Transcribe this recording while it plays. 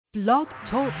Blog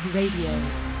Talk Radio.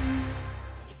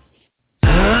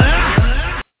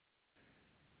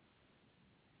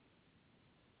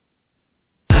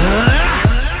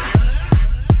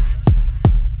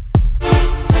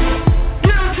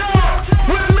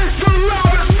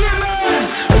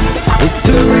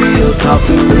 Talk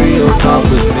the real talk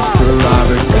with Mr.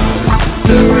 Robert Simmons.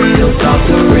 The real talk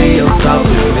with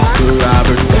Mr.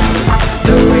 Robert Simmons.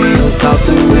 The real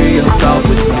talk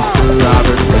with Mr.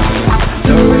 Robert Simmons.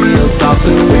 The real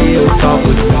talk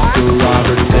with Mr.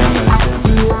 Robert Simmons.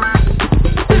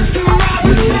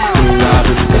 With Mr.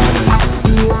 Robert Simmons.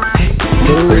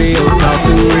 The real talk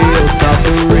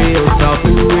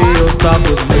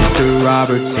with Mr.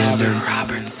 Robert Simmons.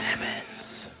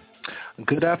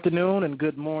 Good afternoon and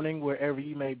good morning wherever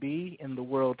you may be in the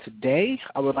world today.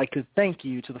 I would like to thank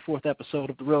you to the fourth episode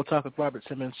of the Real Talk with Robert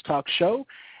Simmons talk show,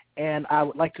 and I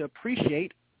would like to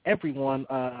appreciate everyone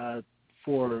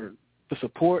for the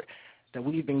support that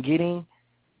we've been getting.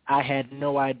 I had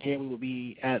no idea we would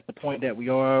be at the point that we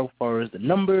are as far as the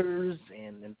numbers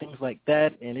and things like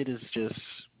that, and it is just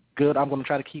good. I'm going to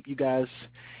try to keep you guys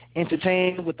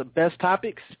entertained with the best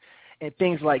topics and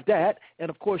things like that. And,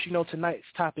 of course, you know, tonight's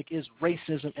topic is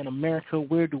racism in America.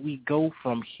 Where do we go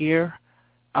from here?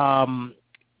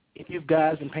 If you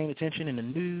guys been paying attention in the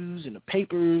news, in the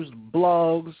papers,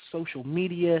 blogs, social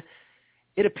media,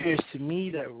 it appears to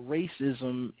me that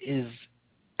racism is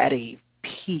at a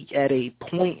peak, at a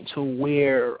point to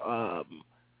where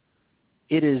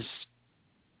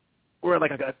we're at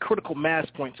like a critical mass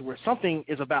point to where something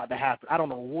is about to happen. I don't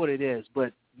know what it is,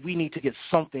 but we need to get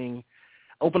something,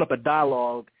 open up a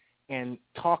dialogue and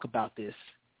talk about this,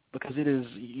 because it is,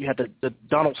 you had the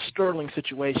Donald Sterling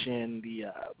situation, the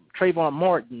Trayvon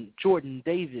Martin, Jordan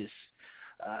Davis,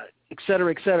 et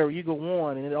cetera, you go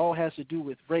on, and it all has to do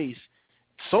with race.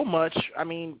 So much, I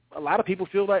mean, a lot of people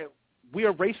feel like we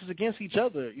are racist against each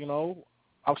other, you know.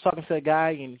 I was talking to a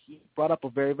guy, and he brought up a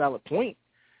very valid point,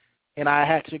 and I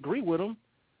had to agree with him.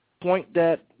 Point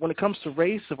that when it comes to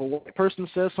race, if a white person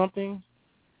says something,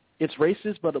 it's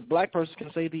racist, but a black person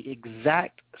can say the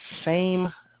exact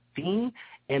same thing,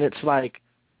 and it's like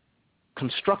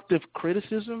constructive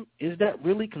criticism. Is that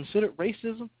really considered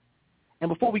racism? And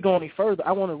before we go any further,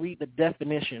 I want to read the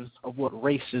definition of what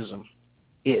racism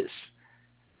is.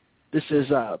 This is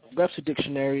Webster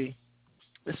Dictionary.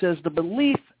 It says, the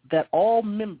belief that all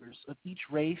members of each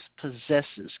race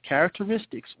possesses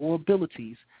characteristics or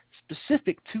abilities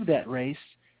specific to that race,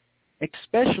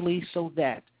 especially so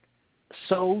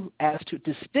as to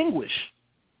distinguish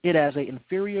it as an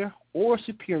inferior or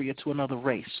superior to another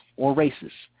race or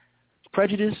races.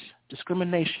 Prejudice,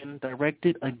 discrimination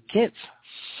directed against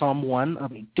someone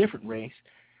of a different race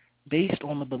based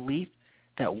on the belief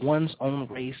that one's own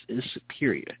race is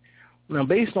superior. Now,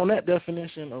 based on that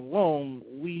definition alone,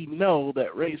 we know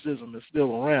that racism is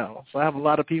still around. So I have a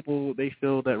lot of people, they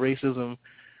feel that racism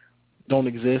don't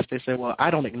exist. They say, well,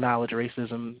 I don't acknowledge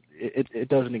racism. It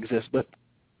doesn't exist. But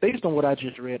based on what I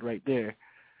just read right there,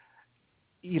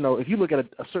 you know, if you look at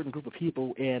a certain group of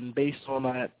people and based on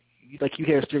that, like you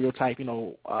hear a stereotype, you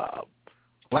know,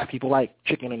 black people like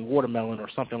chicken and watermelon or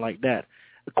something like that.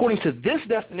 According to this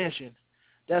definition,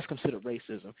 that's considered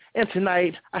racism. And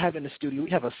tonight, I have in the studio, we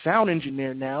have a sound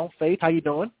engineer now. Faith, how you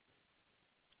doing?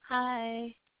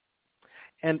 Hi.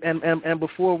 And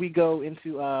before we go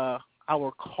into our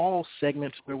call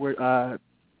segments where we're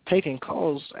taking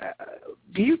calls,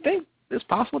 do you think it's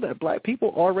possible that black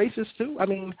people are racist too? I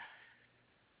mean,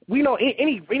 we know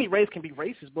any race can be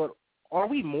racist, but are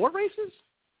we more racist?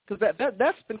 Because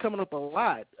that's been coming up a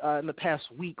lot in the past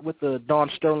week with the Don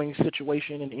Sterling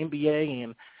situation in the NBA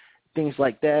and things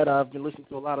like that. I've been listening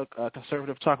to a lot of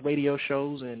conservative talk radio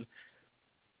shows, and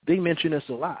they mention this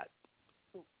a lot.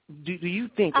 Do you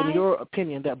think, in your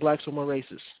opinion, that blacks are more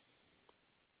racist?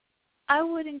 I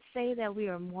wouldn't say that we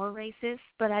are more racist,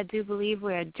 but I do believe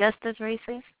we are just as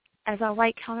racist as our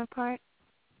white counterpart.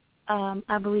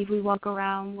 I believe we walk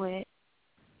around with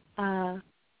the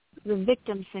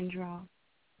victim syndrome.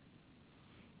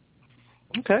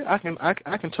 Okay, I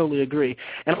can totally agree.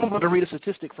 And I'm going to read a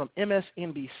statistic from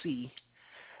MSNBC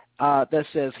that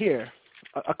says here,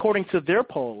 according to their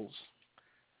polls,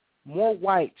 more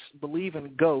whites believe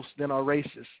in ghosts than are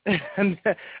racist. And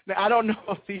now, I don't know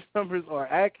if these numbers are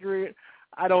accurate.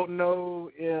 I don't know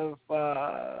if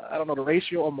the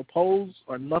ratio on the polls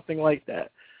or nothing like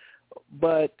that.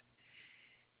 But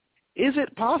is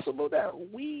it possible that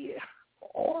we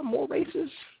are more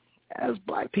racist as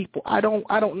black people? I don't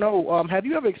know. Have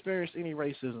you ever experienced any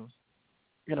racism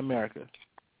in America?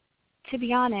 To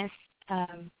be honest,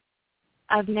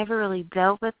 I've never really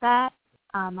dealt with that.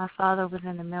 My father was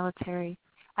in the military.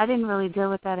 I didn't really deal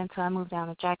with that until I moved down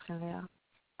to Jacksonville.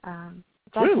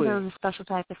 Jacksonville Really? is a special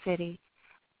type of city.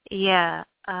 Yeah.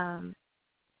 Let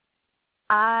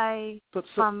me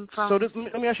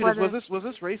ask you this: was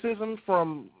this racism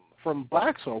from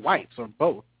blacks or whites or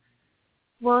both?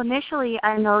 Well, initially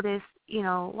I noticed,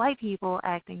 white people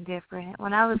acting different.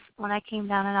 When I came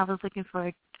down and I was looking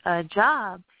for a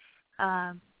job,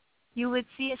 you would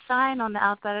see a sign on the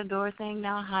outside of the door saying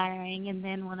now hiring, and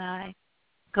then when I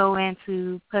go in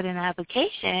to put in an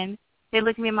application, they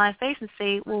look me in my face and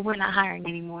say, well, we're not hiring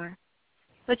anymore.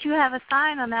 But you have a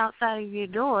sign on the outside of your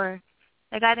door.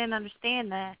 Like, I didn't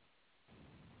understand that.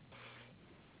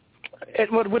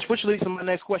 Which leads to my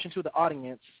next question to the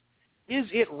audience. Is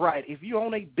it right, if you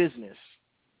own a business,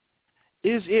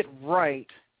 is it right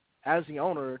as the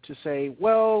owner to say,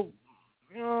 well,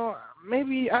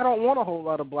 maybe I don't want a whole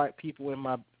lot of black people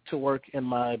to work in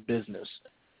my business?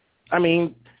 I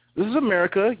mean, this is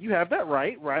America. You have that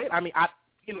right? I mean,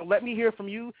 let me hear from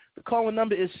you. The calling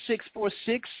number is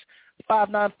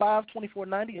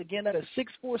 646-595-2490. Again, that is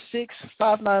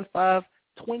 646-595-2490.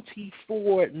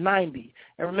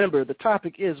 And remember, the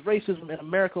topic is racism in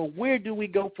America. Where do we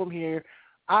go from here?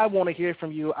 I want to hear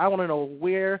from you. I want to know,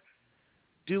 where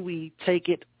do we take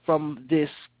it from this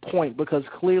point? Because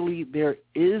clearly there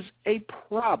is a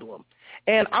problem.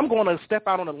 And I'm going to step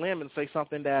out on a limb and say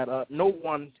something that no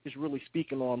one is really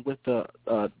speaking on with the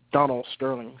Donald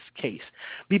Sterling's case.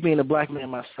 Me being a black man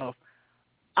myself,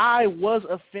 I was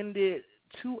offended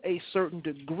to a certain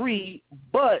degree,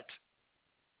 but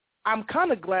I'm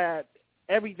kind of glad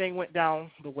everything went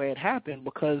down the way it happened,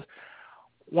 because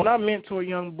when I mentor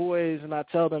young boys and I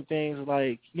tell them things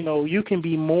like, you can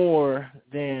be more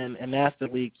than an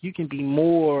athlete, you can be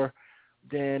more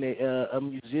than a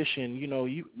musician.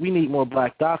 We need more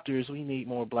black doctors, we need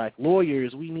more black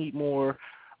lawyers, we need more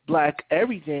black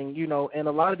everything, and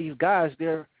a lot of these guys,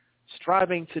 they're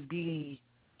striving to be,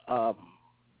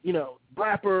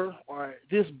 rapper or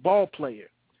this ball player.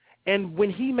 And when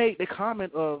he made the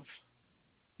comment of,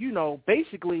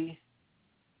 basically,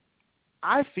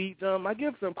 I feed them, I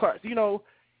give them cards,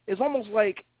 it's almost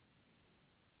like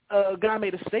a guy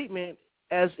made a statement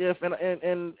as if,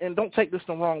 and don't take this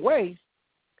the wrong way,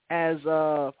 as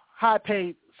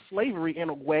high-paid slavery in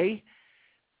a way,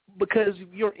 because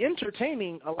you're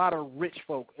entertaining a lot of rich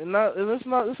folk. And this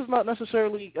is not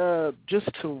necessarily just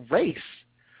to race,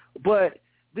 but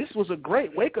this was a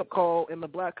great wake-up call in the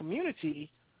black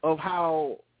community of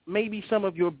how maybe some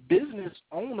of your business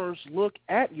owners look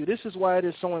at you. This is why it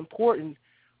is so important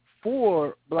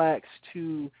for blacks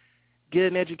to get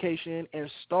an education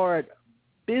and start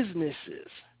businesses.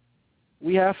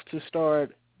 We have to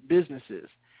start businesses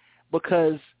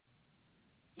because,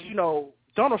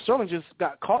 Donald Sterling just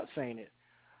got caught saying it.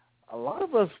 A lot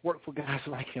of us work for guys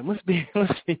like him. Let's be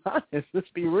honest. Let's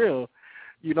be real.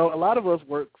 A lot of us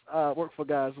work for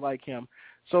guys like him.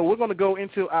 So we're going to go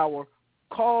into our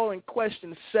call and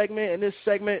question segment, and this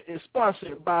segment is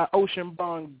sponsored by Ocean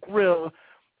Bond Grill.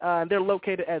 They're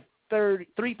located at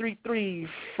 333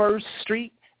 First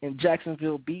Street in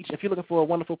Jacksonville Beach. If you're looking for a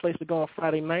wonderful place to go on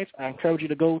Friday nights, I encourage you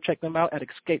to go check them out at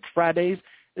Escape Fridays.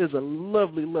 It is a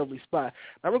lovely, lovely spot.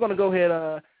 Now we're going to go ahead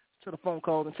to the phone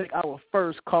call and take our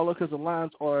first caller, because the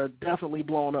lines are definitely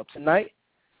blowing up tonight.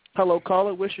 Hello,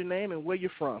 caller. What's your name and where you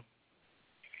from?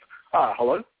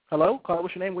 Hello. Hello, caller.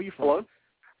 What's your name? Where you from? Hello.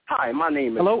 Hi, my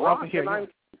name is Hello, Brock. I can hear you.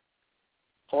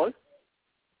 Hello.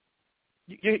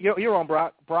 You're on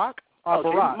Brock. Brock.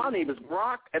 Barack. My name is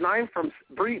Brock, and I'm from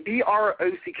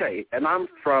BROCK, and I'm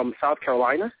from South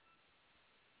Carolina.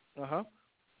 Uh-huh.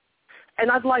 And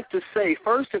I'd like to say,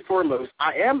 first and foremost,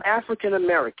 I am African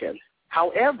American.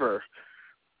 However,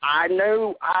 I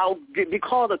know I'll be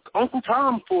called Uncle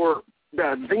Tom for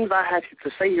the things I have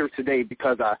to say here today,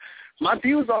 because my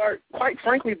views are, quite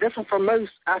frankly, different from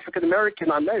most African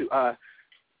American I know.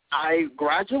 I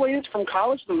graduated from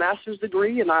college with a master's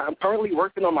degree, and I'm currently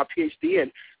working on my PhD.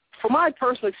 And from my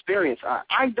personal experience,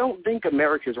 I don't think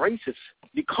America is racist,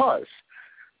 because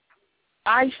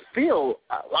I feel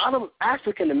a lot of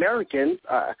African Americans,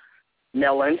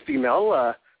 male and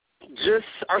female, just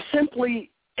are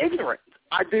simply ignorant.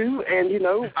 I do, and,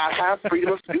 I have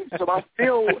freedom of speech, so I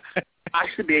feel I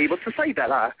should be able to say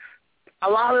that. A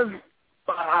lot of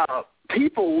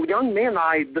people, young men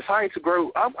I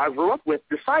grew up with,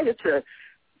 decided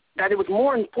that it was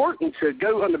more important to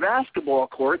go on the basketball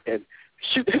court and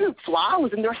shoot hoops while I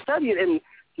was in there studying. And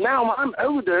now I'm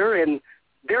older, and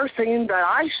they're saying that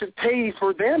I should pay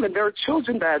for them and their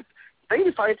children that they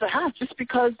decided to have just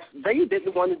because they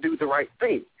didn't want to do the right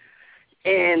thing.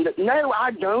 And no,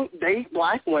 I don't date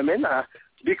black women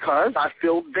because I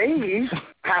feel they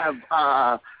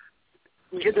have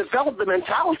you develop the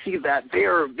mentality that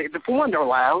for one, they're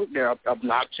loud, they're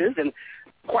obnoxious, and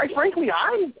quite frankly,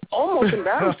 I'm almost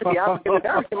embarrassed to be African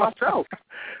American myself.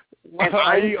 Well,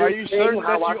 are you certain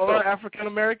that you are African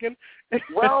American?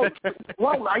 Well,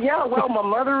 yeah. Well, my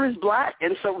mother is black,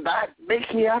 and so that makes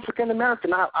me African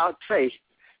American. I'd say.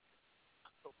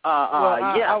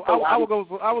 I will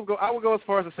go as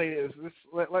far as to say this.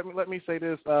 Let me say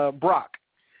this, Brock.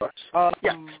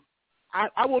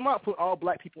 I will not put all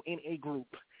black people in a group,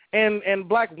 and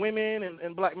black women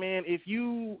and black men. If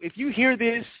you hear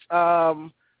this,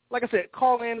 like I said,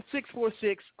 call in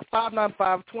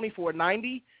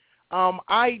 646-595-2490. I'm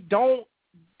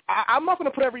not going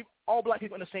to put all black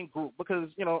people in the same group because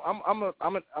I'm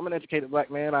an educated black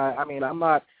man. I mean I'm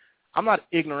not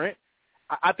ignorant.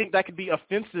 I think that could be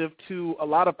offensive to a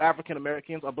lot of African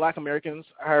Americans or Black Americans,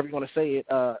 however you want to say it,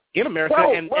 in America,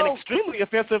 and extremely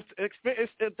offensive.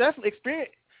 It's definitely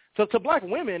experience to Black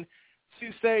women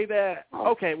to say that,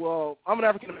 okay, well, I'm an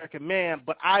African American man,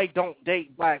 but I don't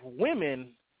date Black women.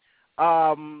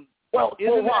 Robert,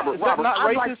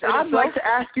 I'd like to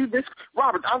ask you this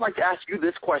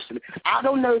question. I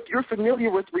don't know if you're familiar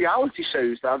with reality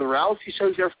shows, the reality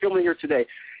shows they're filming here today.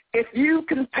 If you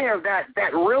compare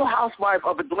that Real Housewives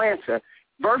of Atlanta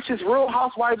versus Real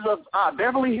Housewives of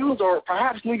Beverly Hills or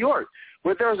perhaps New York,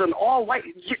 where there's an all-white,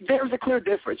 there's a clear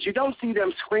difference. You don't see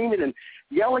them screaming and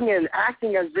yelling and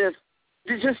acting as if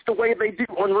it's just the way they do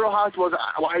on Real Housewives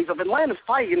of Atlanta,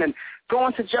 fighting and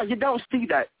going to jail. You don't see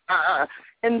that.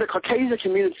 In the Caucasian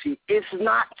community, it's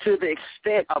not to the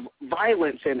extent of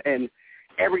violence and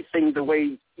everything the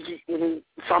way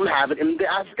some have it in the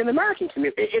African American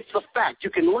community. It's a fact. You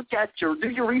can do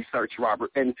your research, Robert,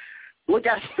 and look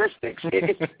at statistics.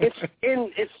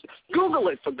 It's Google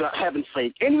it, for heaven's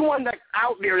sake. Anyone that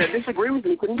out there that disagrees with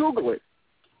me can Google it.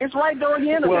 It's right there on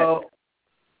the internet.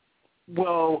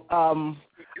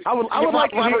 I would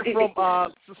like to hear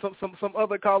from some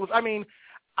other callers. I mean,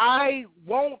 I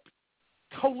won't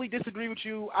totally disagree with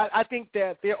you. I think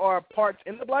that there are parts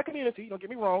in the Black community, don't get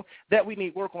me wrong, that we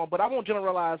need work on, but I won't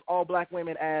generalize all Black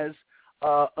women as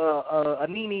a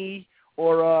Nene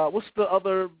or what's the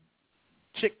other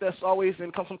chick that's always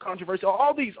in some controversy, or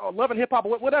all these, or Love and Hip Hop,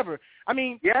 or whatever. I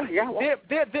mean, there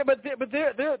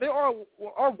are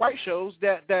white shows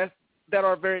that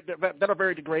are very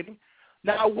degrading.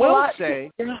 Now, I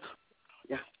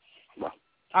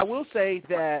will say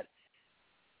that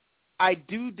I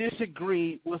do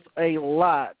disagree with a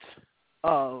lot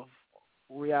of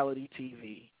reality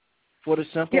TV for the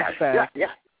simple fact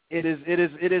it is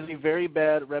a very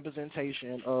bad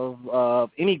representation of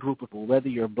any group of people, whether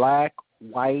you're black,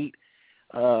 white,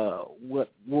 what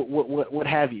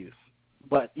have you.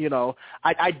 But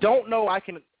I don't know I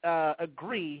can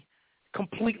agree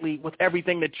completely with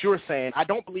everything that you're saying. I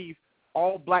don't believe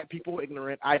all black people are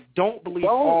ignorant. I don't believe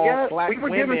all black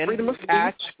women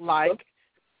act like.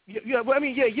 You're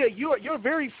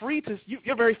very free to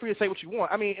say what you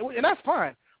want. I mean, and that's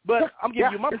fine. But I'm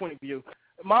giving you my point of view.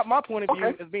 My point of view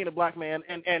as being a black man,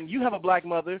 and you have a black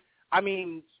mother. I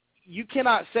mean, you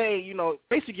cannot say,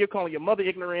 basically you're calling your mother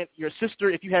ignorant, your sister,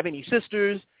 if you have any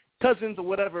sisters, cousins, or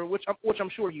whatever, which I'm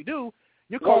sure you do.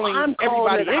 You're calling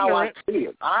everybody ignorant.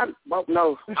 I'm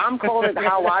calling it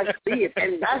how I see it,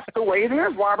 and that's the way it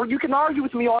is, Robert. You can argue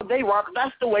with me all day, Robert.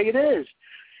 That's the way it is.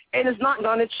 And it's not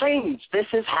going to change. This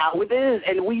is how it is.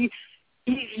 And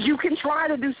you can try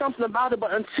to do something about it,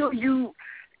 but until you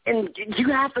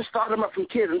have to start them up from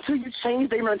kids, until you change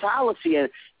their mentality and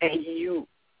you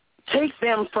take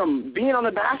them from being on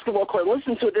the basketball court,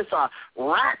 listen to this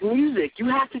rap music, you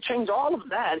have to change all of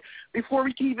that before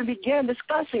we can even begin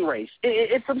discussing race.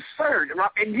 It's absurd.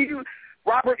 And you,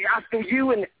 Robert, I feel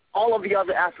you and all of the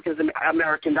other African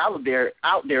Americans out there,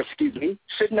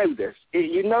 should know this.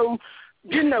 You know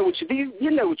what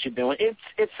you're doing.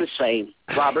 It's a shame,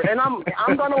 Robert. And I'm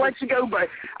going to let you go, but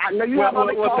I know you have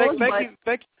other callers.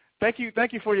 Thank you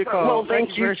for your call. Well,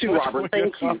 thank you too, Robert.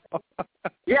 Thank you.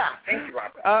 Yeah, thank you,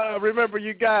 Robert. Remember,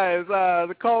 you guys,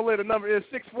 the call-in number is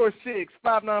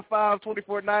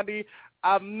 646-595-2490.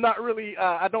 I'm not really,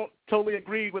 I don't totally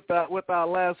agree with our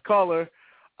last caller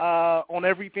on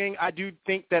everything. I do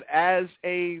think that as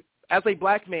a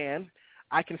black man,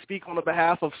 I can speak on the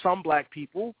behalf of some black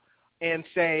people and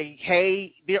say,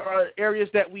 hey, there are areas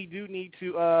that we do need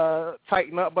to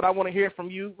tighten up, but I want to hear from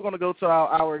you. We're going to go to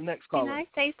our next caller. Can I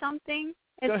say something?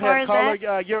 Go ahead, caller.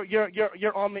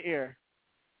 You're on the air.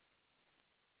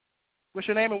 What's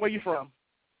your name and where you from?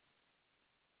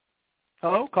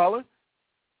 Hello, caller.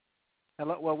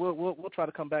 Hello. Well, we'll try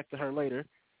to come back to her later.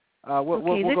 We'll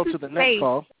go to the next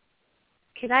call.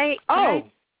 Can I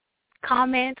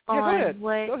comment on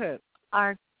what go ahead.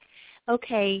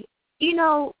 okay, you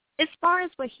know, as far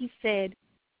as what he said,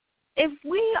 if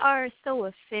we are so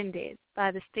offended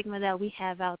by the stigma that we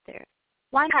have out there,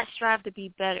 why not strive to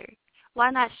be better? Why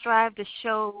not strive to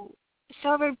show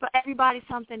everybody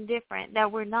something different,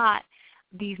 that we're not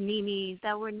these memes,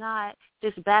 that we're not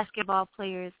just basketball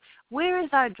players? Where is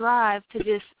our drive to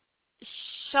just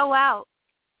show out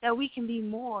that we can be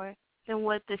more than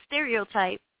what the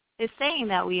stereotype is saying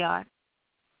that we are?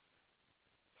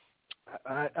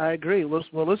 I agree.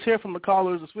 Let's hear from the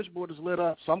callers. The switchboard is lit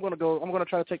up, so I'm going to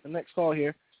try to take the next call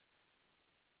here.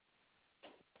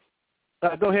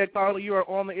 Go ahead, caller. You are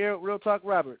on the air. Real Talk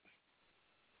Robert.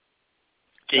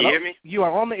 Can you hear me? You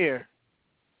are on the air.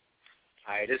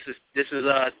 All right. This is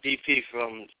DP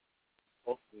from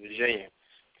Virginia.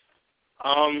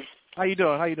 How you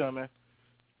doing, man?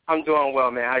 I'm doing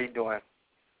well, man. How you doing?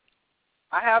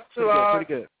 I have to.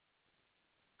 Pretty good.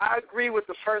 I agree with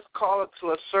the first caller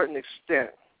to a certain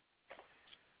extent.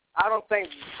 I don't think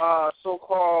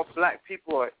so-called black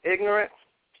people are ignorant.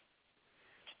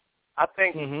 I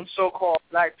think so-called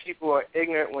black people are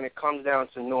ignorant when it comes down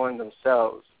to knowing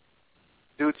themselves,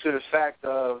 due to the fact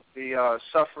of the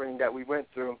suffering that we went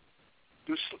through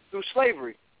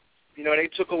slavery. You know, they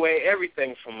took away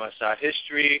everything from us, our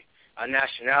history, our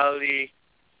nationality,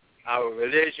 our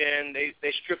religion.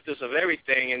 They stripped us of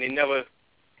everything, and they never,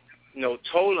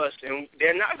 told us, and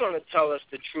they're not going to tell us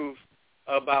the truth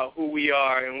about who we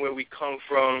are and where we come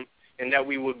from, and that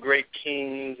we were great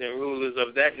kings and rulers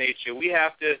of that nature. We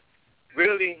have to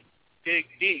really dig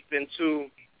deep into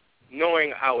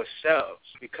knowing ourselves,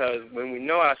 because when we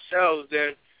know ourselves,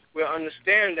 then we'll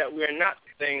understand that we're not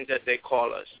the things that they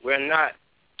call us. We're not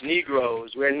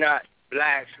Negroes. We're not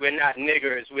blacks. We're not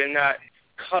niggers. We're not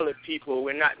colored people.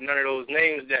 We're not none of those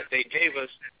names that they gave us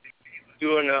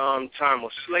during the time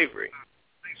of slavery.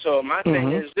 So my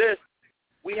thing is this: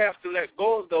 we have to let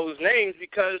go of those names,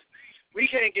 because we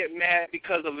can't get mad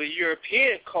because of a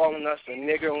European calling us a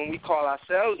nigger when we call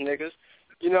ourselves niggers.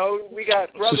 We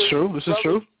got brothers. This is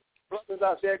true. Brothers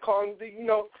out there calling, the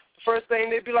first thing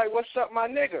they'd be like, "What's up, my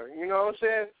nigger?" You know what I'm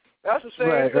saying? That's the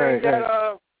same thing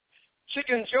that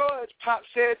Chicken George Pop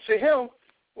said to him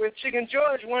when Chicken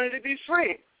George wanted to be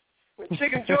free. When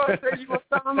Chicken George said, "You gonna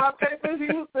sign my papers?"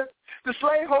 The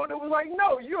slaveholder was like,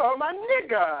 "No, you are my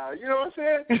nigger." You know what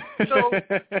I'm saying? So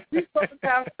we first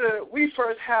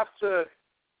have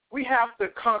to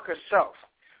conquer self.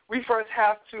 We first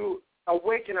have to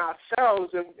awaken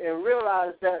ourselves and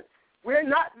realize that we're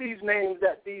not these names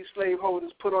that these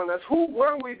slaveholders put on us. Who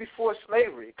were we before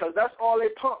slavery? Because that's all they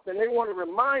pumped, and they want to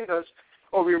remind us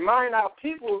or remind our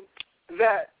people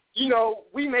that,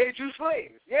 we made you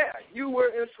slaves. Yeah, you were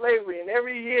in slavery, and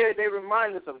every year they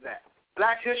remind us of that.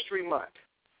 Black History Month,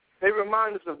 they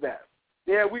remind us of that.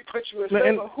 Yeah, we put you in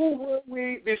slavery. Who were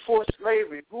we before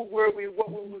slavery? Who were we? What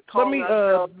were we calling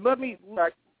ourselves?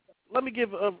 Let me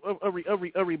give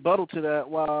a rebuttal to that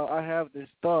while I have this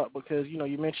thought, because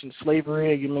you mentioned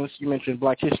slavery, you mentioned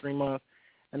Black History Month,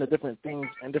 and the different things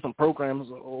and different programs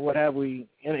or what have we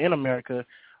in America.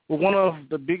 Well, one of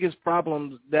the biggest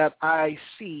problems that I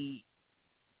see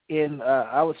in,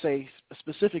 I would say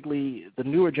specifically the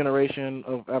newer generation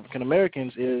of African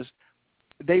Americans, is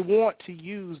they want to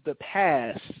use the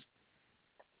past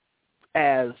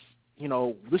as,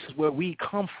 this is where we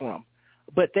come from.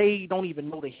 But they don't even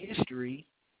know the history.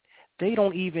 They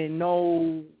don't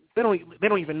know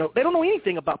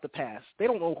anything about the past. They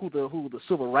don't know who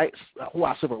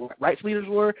our civil rights leaders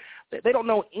were. They don't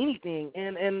know anything.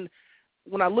 And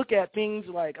when I look at things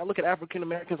like, I look at African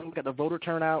Americans, I look at the voter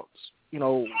turnouts,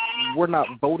 we're not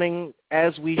voting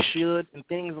as we should and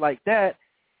things like that.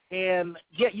 And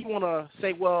yet you want to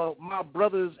say, well, my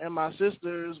brothers and my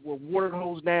sisters were water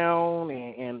hosed down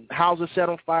and houses set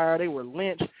on fire. They were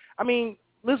lynched. I mean,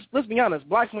 let's be honest.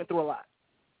 Blacks went through a lot.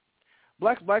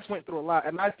 Blacks went through a lot,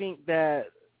 and I think that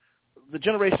the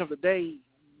generation of today,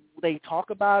 they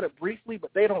talk about it briefly,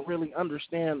 but they don't really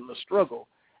understand the struggle.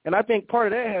 And I think part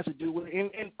of that has to do with,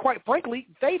 and quite frankly,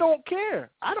 they don't care.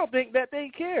 I don't think that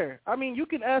they care. I mean, you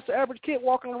can ask the average kid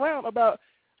walking around about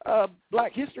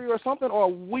Black history or something, or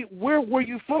where were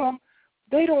you from?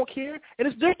 They don't care. And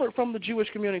it's different from the Jewish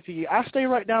community. I stay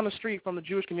right down the street from the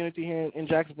Jewish community here in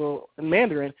Jacksonville and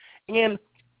Mandarin, and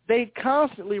they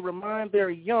constantly remind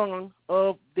their young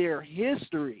of their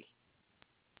history.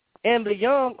 And the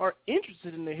young are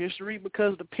interested in the history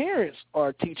because the parents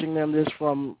are teaching them this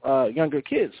from younger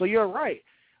kids. So you're right.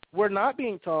 We're not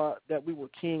being taught that we were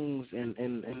kings and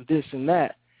this and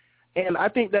that. And I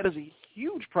think that is a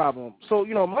huge problem. So,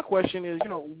 my question is,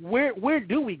 where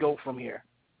do we go from here?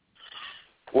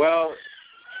 Well,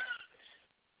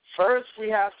 first we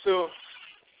have to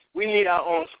we need our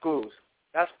own schools.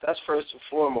 That's first and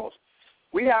foremost.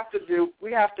 We have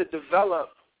to develop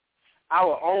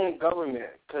our own government,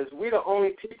 because we're the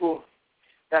only people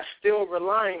that's still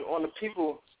relying on the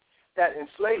people that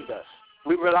enslaved us.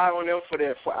 We rely on them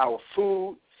for our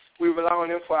food. We rely on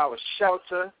them for our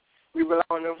shelter. We rely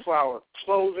on them for our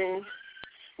clothing.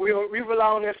 We rely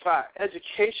on them for our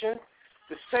education.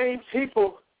 The same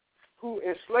people who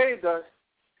enslaved us,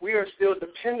 we are still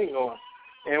depending on.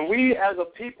 And we as a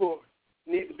people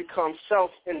need to become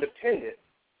self-independent.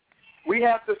 We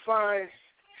have to find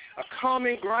a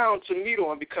common ground to meet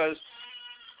on, because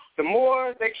the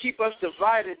more they keep us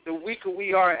divided, the weaker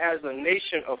we are as a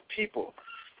nation of people.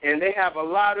 And they have a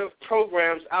lot of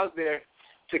programs out there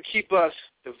to keep us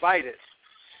divided.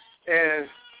 And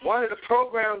one of the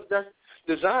programs that's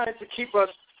designed to keep us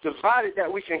divided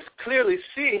that we can clearly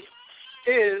see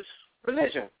is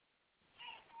religion.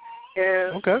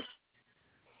 And, okay.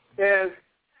 And,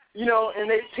 you know, and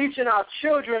they're teaching our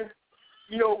children,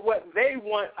 you know, what they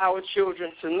want our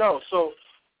children to know. So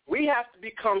we have to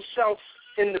become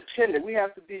self-independent. We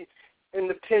have to be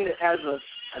independent as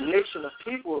a nation of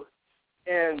people.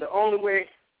 And the only way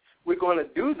we're going to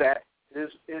do that is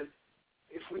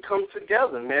if we come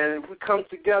together, man. If we come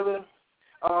together,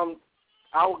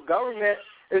 our government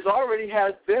already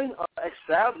has been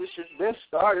established. It's been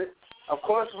started. Of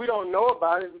course, we don't know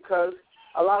about it because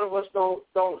a lot of us don't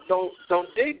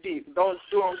dig deep, don't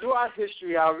do our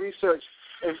history, our research,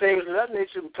 and things of that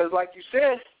nature. Because, like you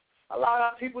said, a lot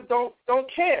of people don't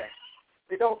care.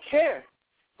 They don't care.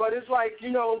 But it's like,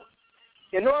 you know,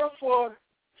 in order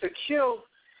to kill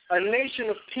a nation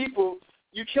of people,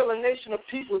 you kill a nation of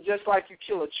people just like you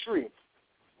kill a tree.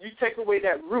 You take away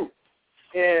that root.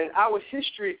 And our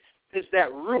history is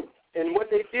that root. And what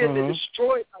they did, they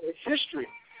destroyed our history.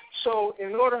 So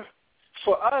in order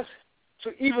for us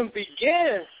to even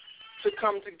begin to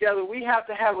come together, we have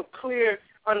to have a clear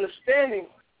understanding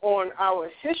on our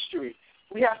history.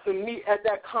 We have to meet at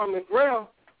that common ground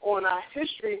on our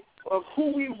history of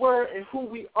who we were and who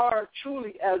we are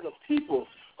truly as a people,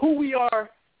 who we are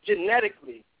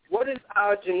genetically. What is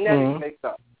our genetic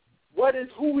makeup? What is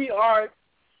who we are?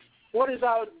 What is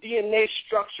our DNA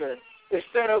structure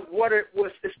instead of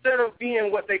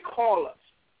being what they call us?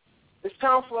 It's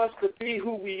time for us to be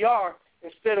who we are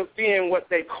instead of being what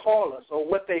they call us or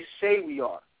what they say we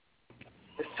are.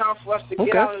 It's time for us to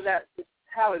get out of that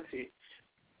mentality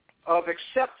of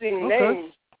accepting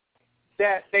names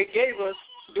that they gave us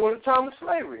during the time of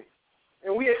slavery.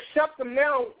 And we accept them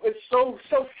now so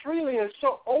freely and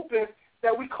so open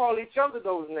that we call each other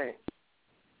those names.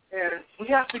 And we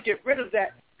have to get rid of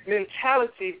that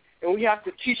mentality, and we have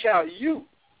to teach our youth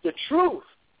the truth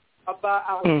about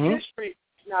our history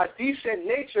and our decent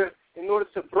nature in order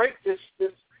to break this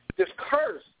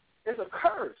curse. It's a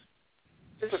curse.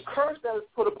 It's a curse that is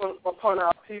put upon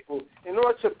our people. In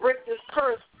order to break this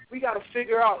curse, we got to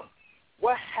figure out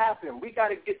what happened. We got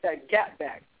to get that gap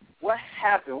back. What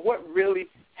happened? What really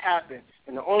happened?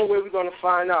 And the only way we're going to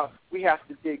find out, we have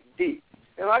to dig deep.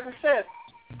 And like I said,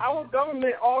 our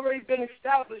government already been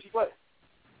established, but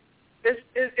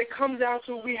it comes down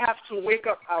to we have to wake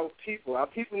up our people. Our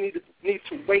people need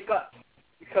to wake up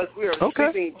because we are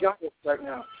sleeping giants right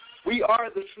now. We are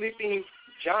the sleeping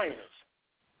giants.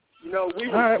 You know, we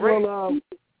were great,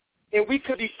 and we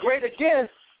could be great again.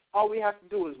 All we have to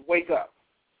do is wake up.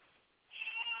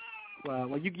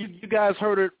 Well, you guys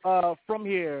heard it from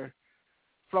here.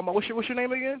 From what's your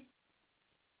name again?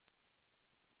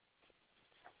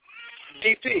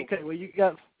 DP. Okay, well, you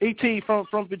got ET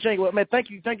from Virginia. Well, man, thank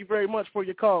you very much for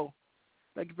your call.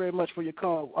 Thank you very much for your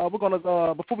call. We're gonna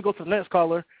before we go to the next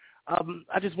caller,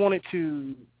 I just wanted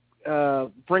to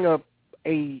bring up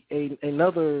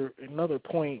another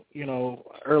point. You know,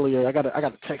 earlier I got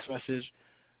a text message.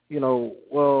 You know,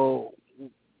 well,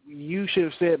 you should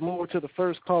have said more to the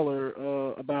first caller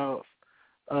about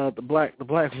the black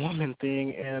woman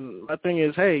thing. And my thing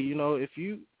is, hey, you know, if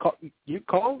you call,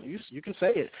 you can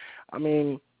say it. I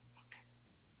mean,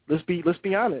 let's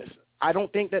be honest. I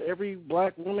don't think that every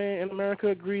black woman in America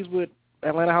agrees with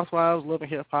Atlanta Housewives, Love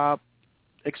and Hip Hop,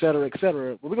 et cetera, et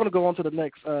cetera. But we're going to go on to the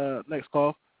next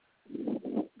call.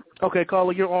 Okay,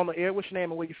 caller, you're on the air. What's your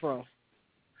name and where you from?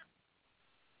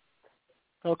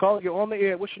 Hello, caller, you're on the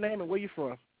air. What's your name and where you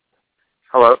from?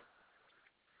 Hello.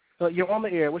 You're on the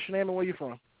air. What's your name and where you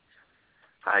from?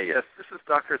 Hi, yes, this is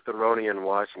Dr. Thoroni in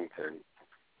Washington.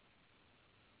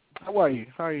 How are you?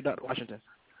 Dr. Washington?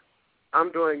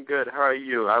 I'm doing good. How are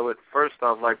you? I would first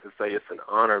off like to say it's an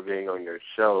honor being on your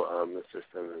show, Mr.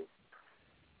 Simmons.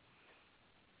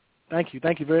 Thank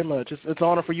you very much. It's an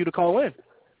honor for you to call in.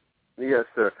 Yes,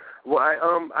 sir. Well,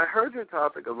 I heard your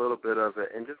topic, a little bit of it,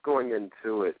 and just going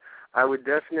into it, I would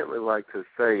definitely like to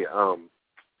say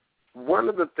one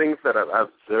of the things that I've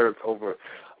observed over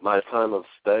my time of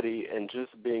study and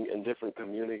just being in different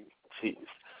communities,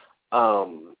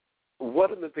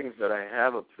 one of the things that I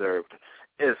have observed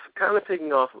is kind of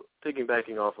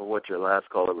piggybacking off of what your last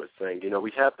caller was saying. You know,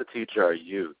 we have to teach our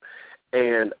youth.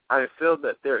 And I feel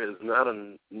that there is not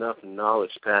enough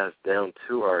knowledge passed down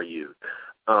to our youth.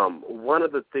 One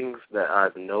of the things that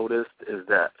I've noticed is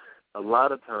that a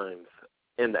lot of times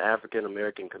in the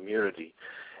African-American community,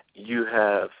 you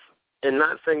have, and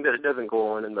not saying that it doesn't go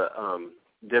on in the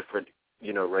different,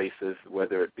 races,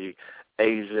 whether it be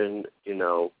Asian,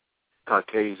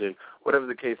 Caucasian, whatever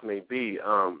the case may be,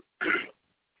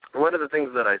 one of the things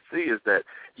that I see is that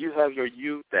you have your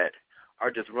youth that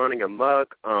are just running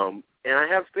amok, and I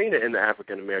have seen it in the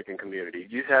African-American community.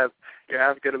 You have your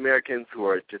African-Americans who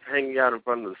are just hanging out in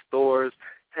front of the stores,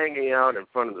 hanging out in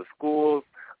front of the schools,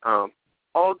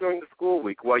 all during the school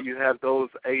week, while you have those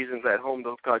Asians at home,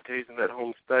 those Caucasians at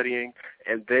home studying,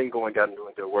 and then going out and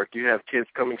doing their work. You have kids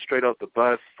coming straight off the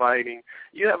bus, fighting.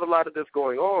 You have a lot of this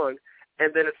going on,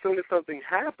 and then as soon as something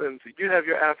happens, you have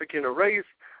your African race,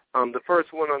 the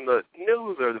first one on the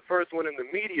news or the first one in the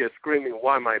media screaming,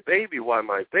 "Why my baby? Why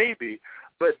my baby?"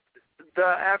 But the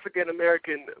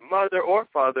African-American mother or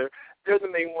father, they're the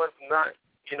main ones not,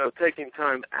 taking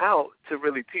time out to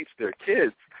really teach their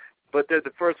kids. But they're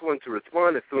the first one to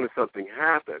respond as soon as something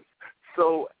happens.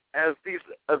 So as these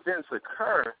events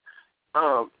occur,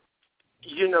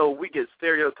 we get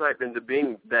stereotyped into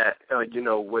being that,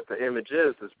 what the image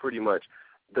is pretty much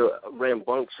the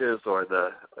rambunctious or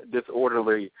the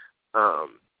disorderly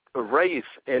race,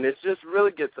 and it just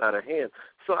really gets out of hand.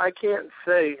 So I can't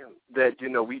say that,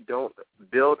 we don't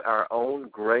build our own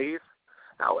grave.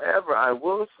 However, I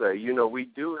will say, we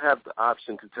do have the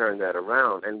option to turn that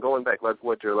around. And going back, like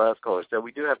what your last caller said,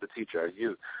 we do have to teach our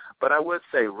youth. But I would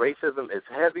say racism is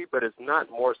heavy, but it's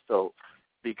not more so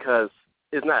because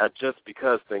it's not a just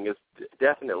because thing. It's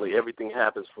definitely everything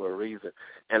happens for a reason.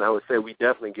 And I would say we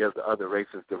definitely give the other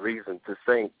races the reason to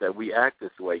think that we act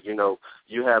this way.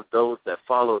 You have those that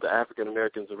follow the African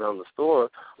Americans around the store.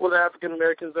 Well, the African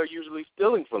Americans are usually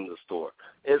stealing from the store.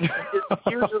 It's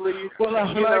usually well,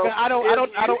 I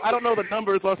don't know the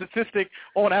numbers or statistic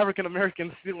on African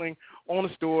Americans stealing on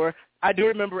the store. I do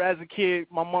remember as a kid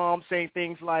my mom saying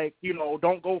things like,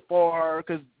 don't go far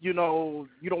because you don't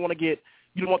want to get.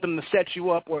 You don't want them to set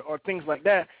you up or things like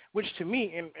that, which to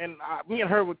me, me and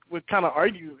her would kind of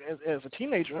argue as a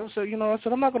teenager. And so, I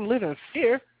said, I'm not going to live in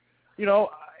fear,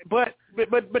 but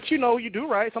you do,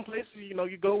 right? Some places,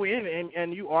 you go in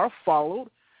and you are followed.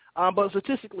 But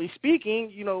statistically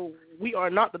speaking, we are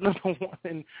not the number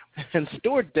one in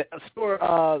store deaths.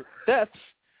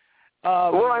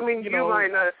 Well, I mean, you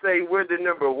might not say we're the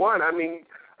number one. I mean,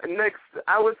 next,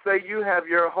 I would say you have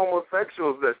your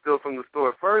homosexuals that steal from the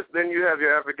store first, then you have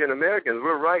your African Americans.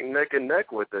 We're right neck and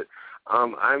neck with it.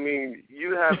 I mean,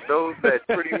 you have those that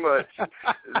pretty much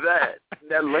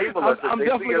that label us. I'm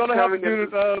definitely going to have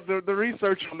to do the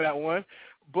research on that one.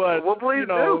 But well, please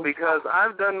do, because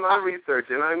I've done my research,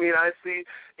 and I mean, I see,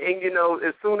 and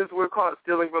as soon as we're caught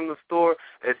stealing from the store,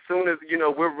 as soon as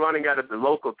we're running out of the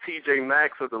local TJ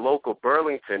Maxx or the local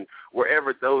Burlington,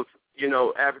 wherever those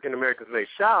African Americans may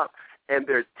shop, and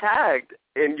they're tagged,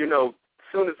 and as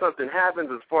soon as something happens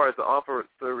as far as the officer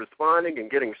responding and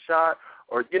getting shot,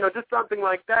 or just something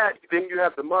like that, then you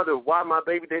have the mother, why my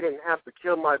baby? They didn't have to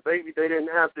kill my baby. They didn't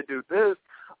have to do this.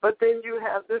 But then you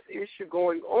have this issue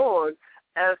going on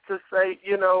as to say,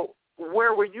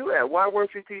 where were you at? Why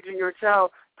weren't you teaching your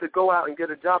child to go out and get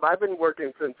a job? I've been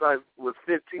working since I was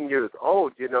 15 years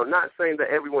old, not saying that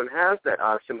everyone has that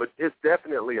option, but it's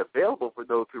definitely available for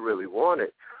those who really want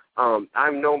it.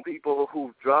 I've known people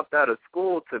who've dropped out of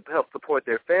school to help support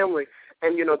their family,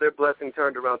 and, their blessing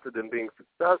turned around to them being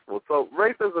successful. So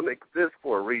racism exists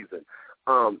for a reason.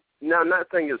 Now, I'm not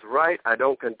saying it's right. I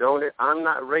don't condone it. I'm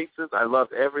not racist. I love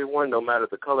everyone, no matter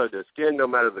the color of their skin, no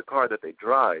matter the car that they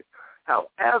drive.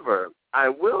 However, I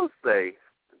will say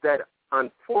that,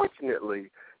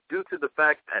 unfortunately, due to the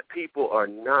fact that people are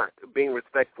not being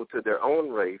respectful to their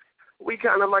own race, we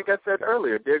kind of, like I said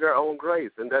earlier, dig our own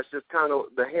graves, and that's just kind of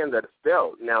the hand that is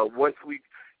dealt. Now, once we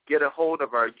get a hold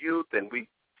of our youth and we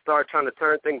start trying to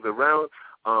turn things around,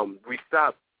 we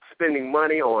stop spending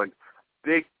money on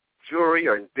big jewelry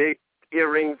or big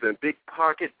earrings and big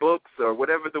pocketbooks or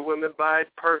whatever the women buy,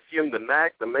 perfume, the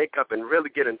MAC, the makeup, and really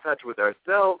get in touch with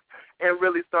ourselves and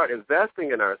really start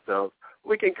investing in ourselves,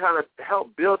 we can kind of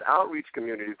help build outreach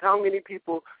communities. How many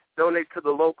people donate to the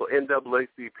local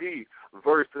NAACP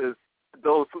versus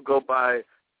those who go buy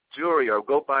jewelry or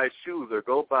go buy shoes or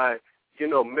go buy,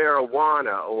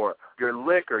 marijuana or your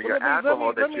liquor, your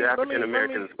alcohol that you African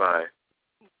Americans buy.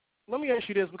 Let me ask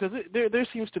you this, because there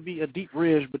seems to be a deep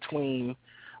ridge between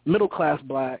middle-class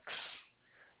blacks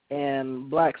and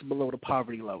blacks below the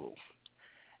poverty level.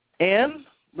 And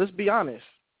let's be honest,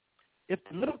 if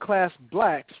the middle-class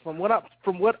blacks, from what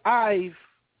I've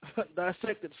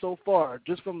dissected so far,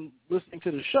 just from listening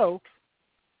to the show,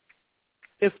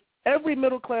 if every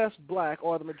middle-class black,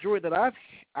 or the majority that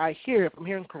I hear, if I'm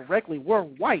hearing correctly, were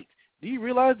white, do you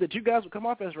realize that you guys would come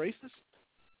off as racist?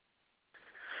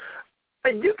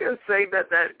 And you can say that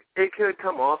it could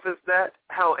come off as that.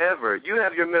 However, you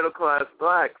have your middle-class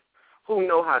blacks who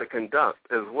know how to conduct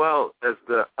as well as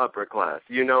the upper class,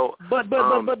 But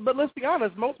let's be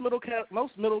honest. Most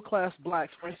middle-class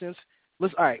blacks, for instance,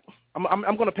 all right, I'm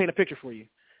going to paint a picture for you,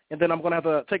 and then I'm going to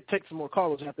have to take some more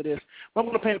callers after this. But I'm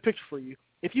going to paint a picture for you.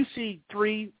 If you see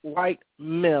 3 white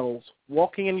males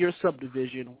walking in your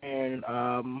subdivision wearing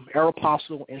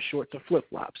Aeropostale and shorts or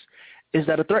flip-flops, is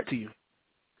that a threat to you?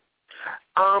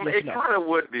 It kind of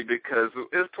would be, because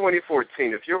it's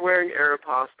 2014. If you're wearing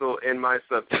Aeropostale in my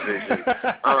subdivision, but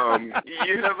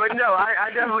no,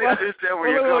 I definitely understand where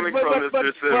you're coming from,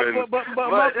 Mr. Simmons. But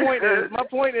my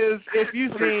point is, if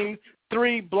you've seen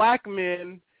 3 black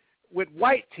men with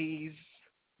white tees,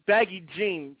 baggy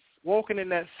jeans, walking in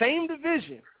that same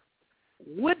division,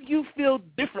 would you feel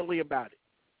differently about it?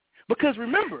 Because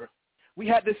remember, we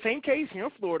had the same case here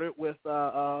in Florida with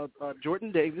Trayvon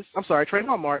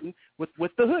Martin with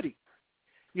the hoodie.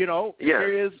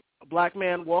 There is a black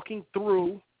man walking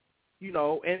through,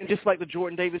 and just like the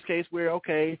Jordan Davis case where,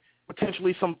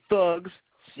 potentially some thugs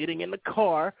sitting in the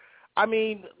car. I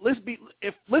mean, let's be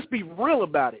real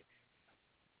about it.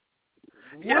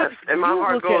 Yes, and my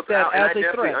heart goes out, and I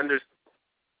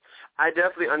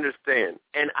definitely understand.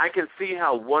 And I can see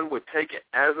how one would take it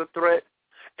as a threat,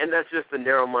 and that's just a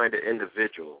narrow-minded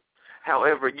individual.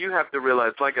 However, you have to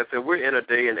realize, like I said, we're in a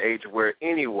day and age where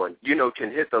anyone,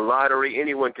 can hit the lottery,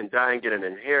 anyone can die and get an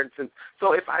inheritance.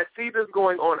 So if I see this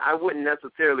going on, I wouldn't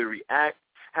necessarily react.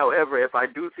 However, if I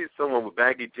do see someone with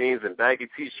baggy jeans and baggy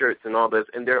T-shirts and all this,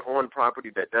 and they're on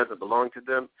property that doesn't belong to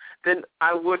them, then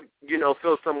I would,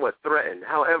 feel somewhat threatened.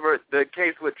 However, the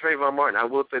case with Trayvon Martin, I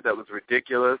will say that was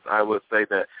ridiculous. I would say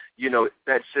that,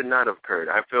 that should not have occurred.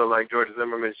 I feel like George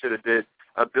Zimmerman should have did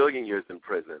 1 billion years in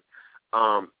prison.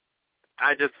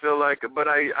 I just feel like, but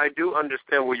I do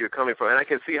understand where you're coming from, and I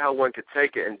can see how one could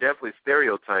take it and definitely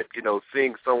stereotype,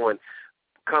 seeing someone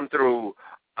come through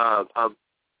a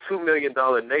 $2 million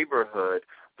neighborhood,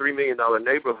 $3 million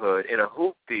neighborhood in a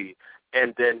hoopty,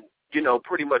 and then,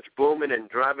 pretty much booming and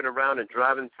driving around and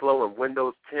driving slow and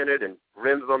windows tinted and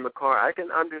rims on the car. I can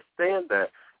understand that,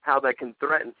 how that can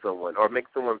threaten someone or make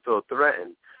someone feel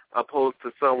threatened, opposed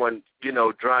to someone,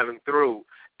 driving through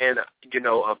and,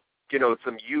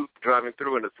 some youth driving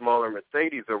through in a smaller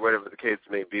Mercedes or whatever the case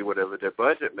may be, whatever their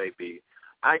budget may be.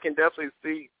 I can definitely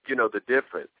see, the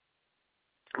difference.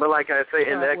 But like I say,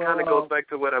 and that kind of goes back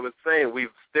to what I was saying, we've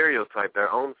stereotyped our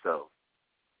own selves.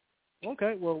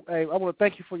 Okay, well, hey, I want to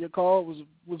thank you for your call. It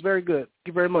was very good. Thank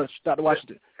you very much, Dr.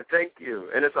 Washington. Thank you,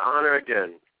 and it's an honor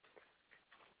again.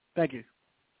 Thank you.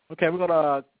 Okay, we're going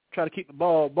to try to keep the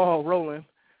ball rolling.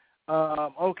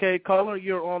 Okay, caller,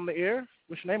 you're on the air.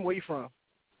 What's your name? Where are you from?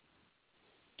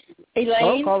 Elaine.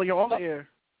 Hello, caller, you're on the air.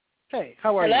 Hey,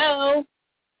 how are you? Hello.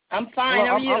 I'm fine.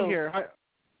 How are you? I'm here.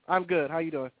 I'm good. How you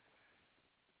doing?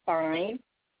 Fine.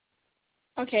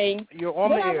 Okay. You're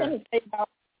on the air. What I want to say about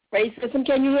racism,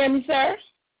 can you hear me, sir?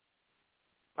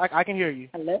 I can hear you.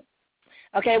 Hello?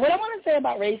 Okay, what I want to say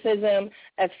about racism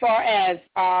as far as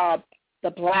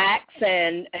the blacks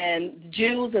and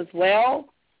Jews as well,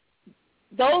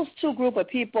 those two group of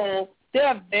people,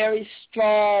 they're a very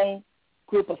strong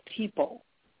group of people,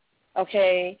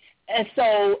 okay? And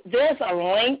so there's a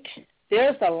link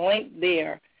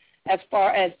there as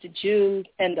far as the Jews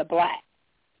and the blacks.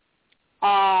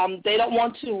 They don't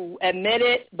want to admit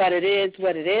it, but it is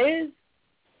what it is.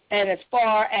 And as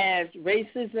far as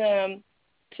racism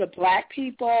to black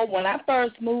people, when I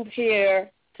first moved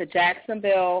here to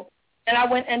Jacksonville, and I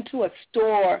went into a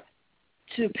store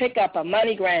to pick up a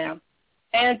MoneyGram,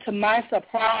 and to my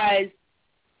surprise,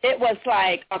 it was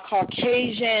like a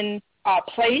Caucasian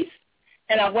place,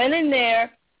 and I went in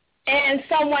there, and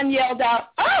someone yelled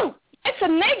out, "Oh, it's a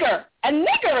nigger! A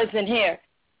nigger is in here!"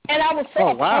 And I was so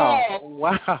appalled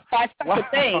by such a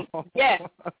thing. Yes,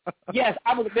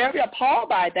 I was very appalled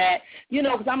by that,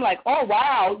 because I'm like, oh,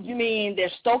 wow, you mean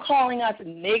they're still calling us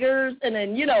niggers in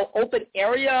an, open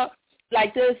area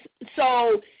like this?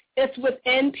 So it's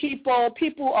within people.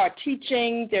 People are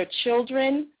teaching their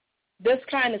children this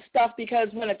kind of stuff because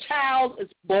when a child is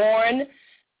born,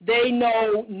 they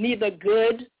know neither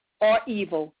good or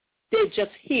evil. They're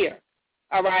just here,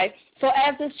 all right? So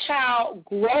as this child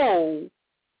grows,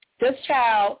 this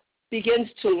child begins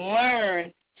to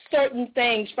learn certain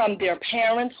things from their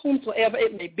parents, whomsoever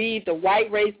it may be, the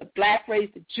white race, the black race,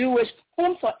 the Jewish,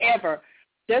 whomsoever.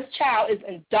 This child is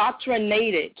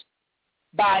indoctrinated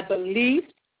by belief,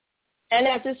 and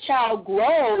as this child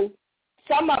grows,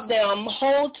 some of them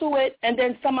hold to it, and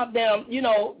then some of them,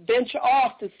 venture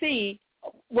off to see,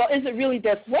 well, is it really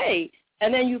this way?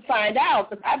 And then you find out,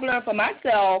 because I've learned for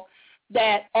myself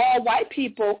that all white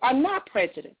people are not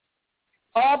prejudiced.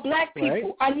 All black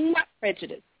people are not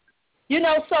prejudiced.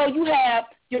 So you have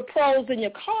your pros and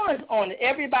your cons on it.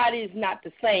 Everybody is not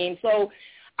the same. So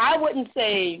I wouldn't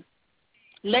say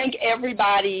link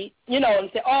everybody, and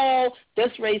say, oh,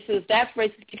 this racist, that's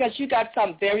racist, because you got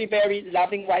some very, very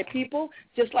loving white people,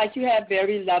 just like you have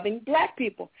very loving black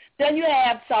people. Then you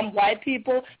have some white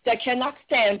people that cannot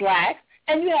stand blacks,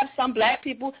 and you have some black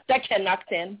people that cannot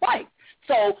stand white.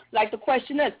 So, like the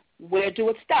question is, where do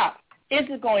it stop? Is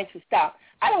it going to stop?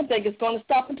 I don't think it's going to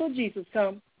stop until Jesus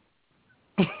comes.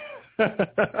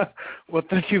 Well,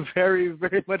 thank you very,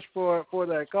 very much for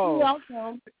that call. You're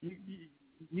welcome.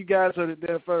 You guys are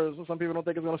there first. Some people don't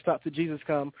think it's going to stop till Jesus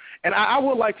come. And I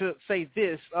would like to say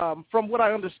this. From what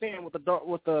I understand with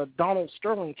the Donald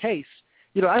Sterling case,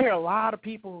 I hear a lot of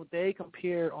people, they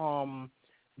compare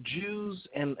Jews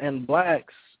and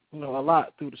blacks, a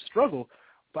lot through the struggle.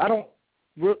 But I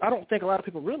don't think a lot of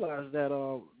people realize that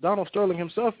Donald Sterling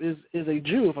himself is a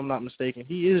Jew, if I'm not mistaken.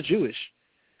 He is Jewish.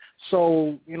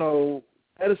 So,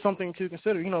 that is something to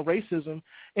consider, racism.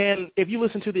 And if you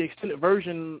listen to the extended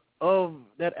version of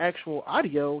that actual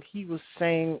audio, he was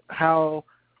saying how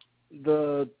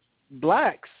the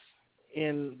blacks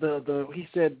in he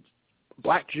said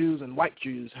black Jews and white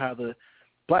Jews, how the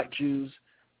black Jews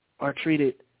are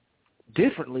treated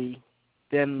differently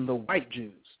than the white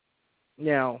Jews.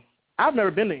 Now, I've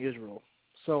never been to Israel,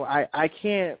 so I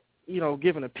can't,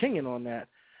 give an opinion on that.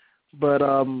 But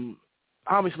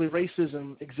obviously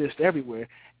racism exists everywhere.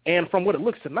 And from what it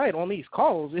looks tonight on these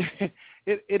calls,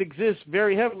 it exists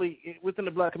very heavily within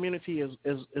the black community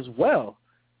as well.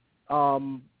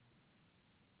 From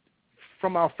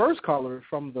our first caller,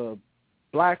 from the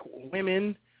black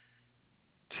women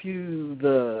to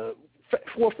the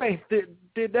Faith,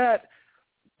 did that,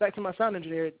 back to my sound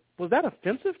engineer, was that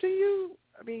offensive to you?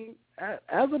 I mean,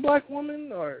 as a black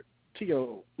woman, or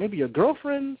to maybe your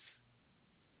girlfriends?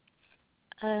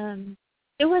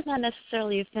 It was not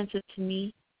necessarily offensive to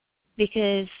me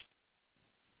because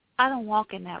I don't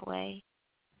walk in that way.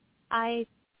 I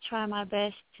try my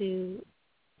best to,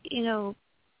 to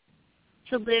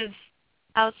live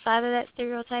outside of that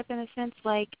stereotype in a sense.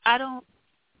 Like I don't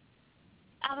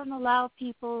allow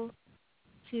people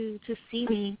to see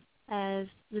me as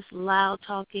this loud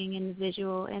talking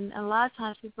individual. And a lot of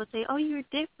times people say, "Oh, you're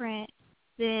different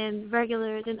than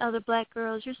other black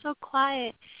girls. You're so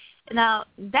quiet." Now,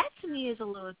 that to me is a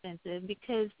little offensive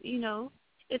because,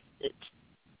 it's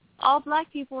all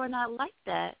black people are not like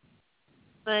that.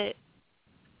 But,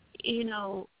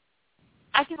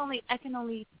 I can only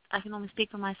speak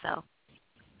for myself,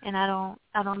 and I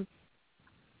don't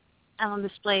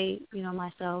display,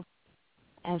 myself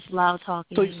as loud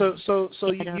talking. So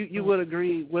you would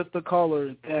agree with the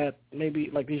caller that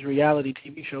maybe like these reality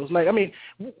TV shows,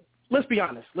 let's be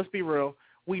honest, let's be real.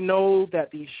 We know that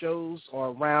these shows are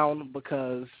around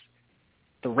because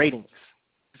the ratings.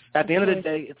 At the end of the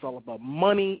day, it's all about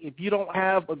money. If you don't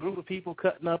have a group of people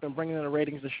cutting up and bringing in the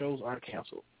ratings, the shows are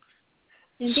canceled.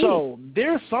 Indeed. So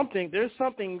there's something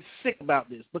sick about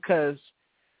this because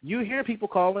you hear people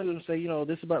calling and say,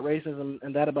 this about racism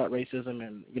and that about racism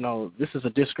and, this is a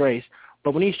disgrace.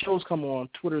 But when these shows come on,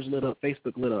 Twitter's lit up,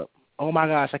 Facebook lit up. Oh, my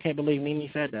gosh, I can't believe Mimi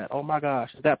said that. Oh, my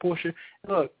gosh, is that Portia?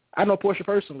 Look, I know Portia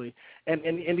personally, and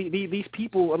these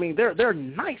people, they're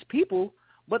nice people,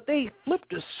 but they flip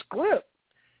the script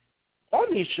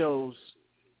on these shows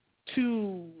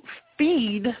to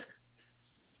feed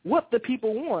what the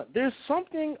people want. There's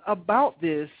something about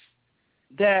this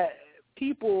that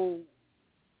people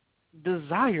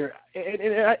desire, and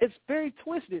it's very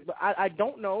twisted, but I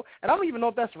don't know, and I don't even know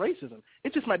if that's racism.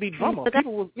 It just might be drama. But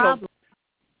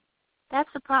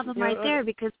that's the problem right there,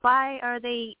 because why are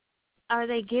they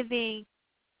giving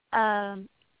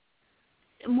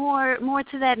more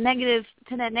to that negative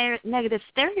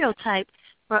stereotype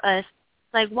for us?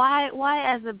 Like why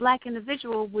as a black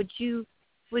individual would you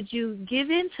give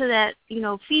into that,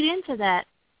 feed into that?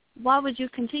 Why would you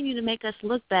continue to make us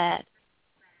look bad?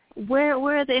 Where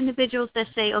are the individuals that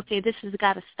say, okay, this has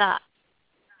got to stop?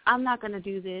 I'm not going to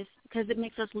do this because it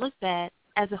makes us look bad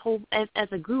as a whole, as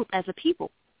a group, as a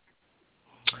people.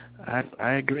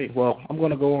 I agree. Well, I'm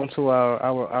going to go on to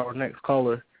our next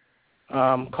caller.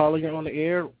 Caller, you're on the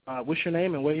air. What's your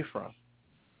name and where you from?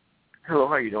 Hello,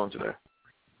 how you doing today?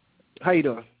 How you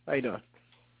doing?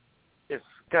 Yes,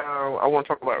 I want to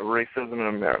talk about racism in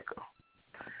America.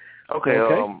 Okay.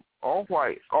 All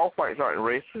whites aren't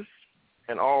racist,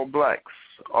 and all blacks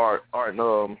are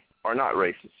not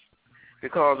racist.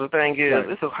 Because the thing is, right.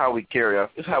 This is how we carry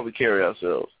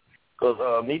ourselves.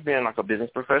 Because me being like a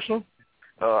business professional,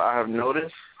 I have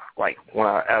noticed, like when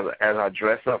as I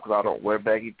dress up, because I don't wear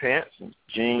baggy pants and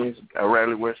jeans, I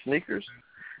rarely wear sneakers,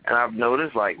 and I've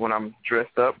noticed like when I'm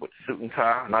dressed up with suit and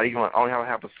tie, I only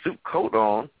have a suit coat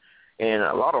on, and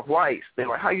a lot of whites, they're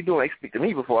like, "How you doing?" They speak to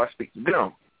me before I speak to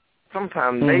them.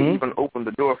 Sometimes they even open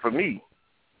the door for me,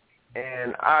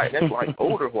 and that's like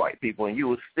older white people, and you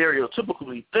would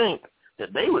stereotypically think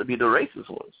that they would be the racist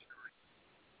ones.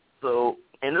 So,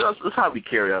 and that's how we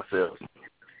carry ourselves.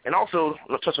 And also,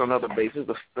 let's touch on another basis,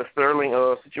 the Sterling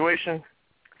situation.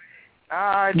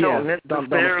 I don't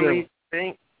necessarily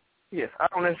think,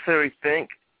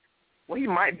 well, he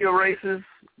might be a racist,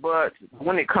 but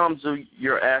when it comes to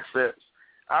your assets,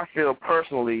 I feel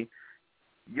personally,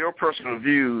 your personal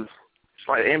views, it's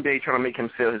like the NBA trying to make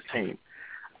him sell his team.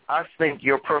 I think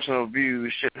your personal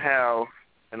views should have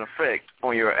an effect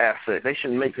on your asset. They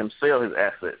shouldn't make him sell his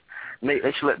assets. They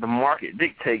should let the market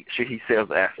dictate should he sell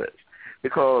his assets.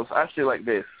 Because I feel like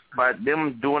this, by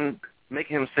them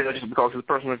making him sell just because his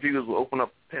personal views will open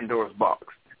up Pandora's box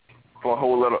for a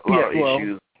whole lot of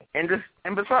issues.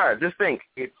 And besides, just think,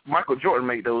 if Michael Jordan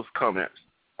made those comments,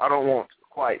 I don't want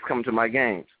whites coming to my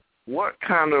games, what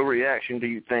kind of reaction do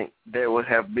you think there would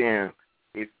have been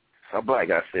if a black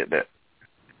guy said that?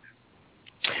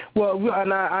 Well,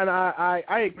 and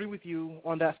I agree with you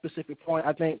on that specific point.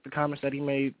 I think the comments that he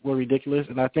made were ridiculous,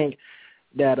 and I think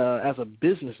that as a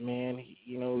businessman,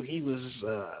 he was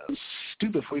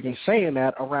stupid for even saying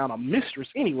that around a mistress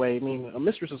anyway. I mean, a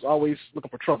mistress is always looking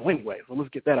for trouble anyway, so let's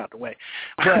get that out the way.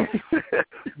 But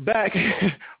back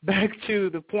to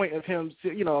the point of him,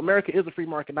 America is a free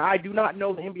market. Now, I do not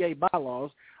know the NBA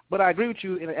bylaws, but I agree with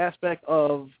you in the aspect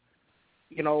of,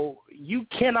 you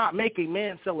cannot make a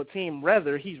man sell a team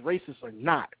whether he's racist or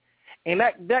not. And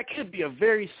that could be a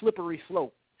very slippery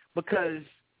slope because,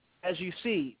 as you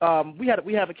see, we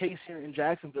have a case here in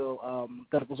Jacksonville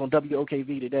that was on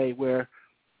WOKV today where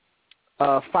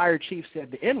fire chief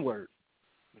said the N-word.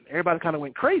 Everybody kind of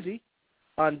went crazy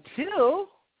until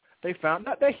they found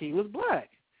out that he was black.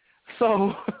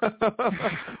 So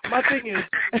my thing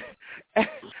is,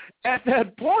 at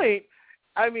that point,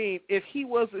 I mean, if he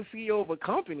was the CEO of a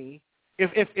company,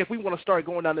 if we want to start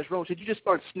going down this road, should you just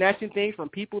start snatching things from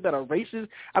people that are racist?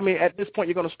 I mean, at this point,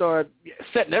 you're going to start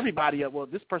setting everybody up. Well,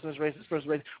 this person is racist, this person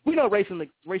is racist. We know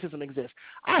racism exists.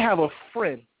 I have a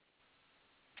friend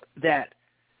that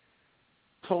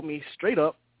told me straight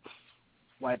up,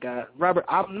 like, Robert,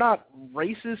 I'm not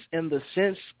racist in the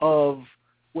sense of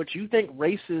what you think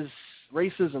racism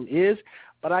is,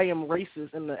 but I am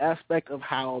racist in the aspect of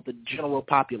how the general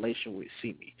population would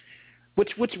see me, which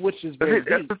is very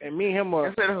deep. And me and him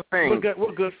we're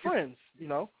good friends,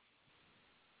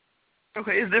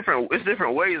 Okay, it's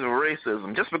different ways of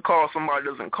racism. Just because somebody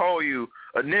doesn't call you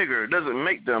a nigger doesn't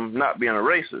make them not being a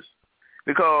racist.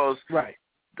 Because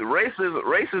the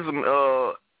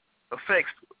racism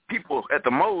affects people at the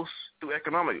most through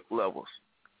economic levels.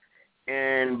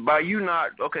 And by you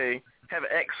not, have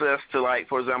access to, like,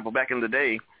 for example, back in the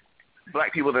day,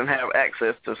 black people didn't have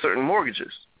access to certain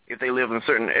mortgages if they live in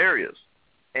certain areas.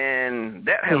 And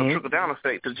that has a trickle-down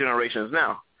effect to generations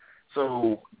now.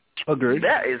 So agreed.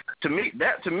 That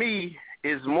to me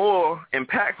is more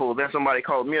impactful than somebody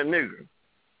called me a nigger.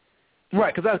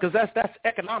 Right, because that's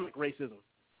economic racism.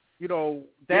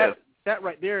 That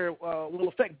right there will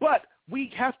affect. But we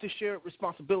have to share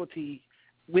responsibility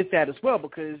with that as well,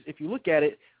 because if you look at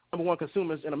it, number one,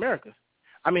 consumers in America.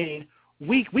 I mean,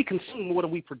 we consume more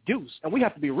than we produce, and we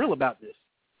have to be real about this.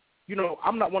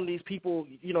 I'm not one of these people,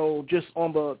 just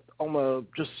on the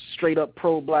just straight up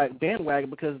pro-black bandwagon,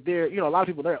 because a lot of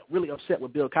people, they're really upset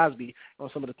with Bill Cosby on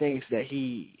some of the things that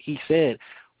he said.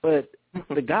 But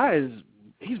the guy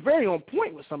he's very on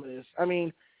point with some of this. I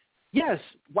mean, yes,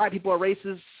 white people are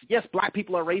racist. Yes, black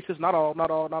people are racist. Not all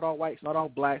whites, not all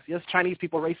blacks. Yes, Chinese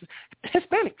people are racist.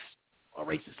 Hispanics are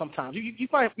racist sometimes. You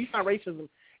find racism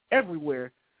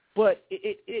everywhere, but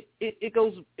it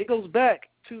goes back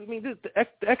to, I mean, the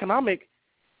economic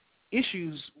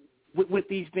issues with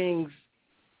these things.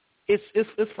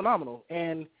 It's phenomenal,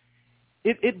 and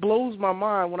it blows my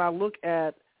mind when I look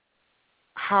at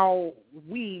how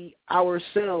we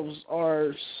ourselves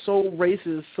are so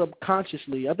racist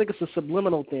subconsciously. I think it's a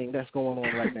subliminal thing that's going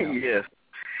on right now. Yes.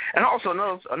 And also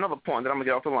another point that I'm going to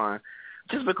get off the line.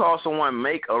 Just because someone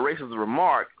make a racist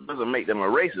remark doesn't make them a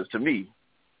racist to me.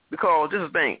 Because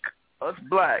just think, us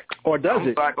black, or does I'm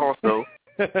it? Black also.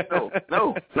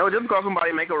 No. Just because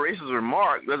somebody make a racist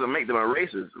remark doesn't make them a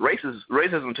racist.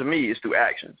 Racism to me is through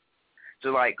actions. So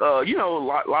like, a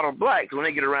lot of blacks, when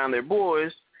they get around their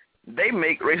boys, they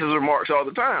make racist remarks all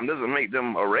the time. Doesn't make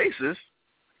them a racist.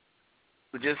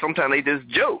 But just sometimes they just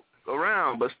joke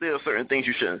around, but still certain things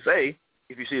you shouldn't say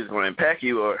if you see it's going to impact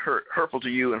you or hurtful to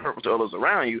you and hurtful to others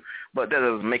around you, but that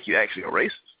doesn't make you actually a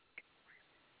racist.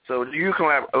 So you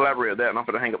can elaborate on that, and I'm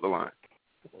going to hang up the line.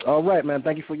 All right, man.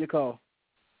 Thank you for your call.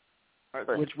 All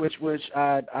right, which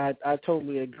I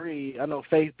totally agree. I know,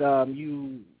 Faith,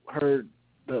 you heard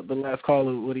the last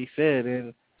caller, what he said,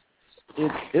 and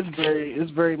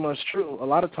it's very much true. A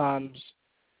lot of times,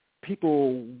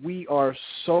 we are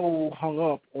so hung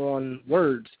up on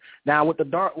words. Now, with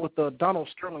the Donald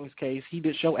Sterling's case, he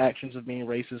did show actions of being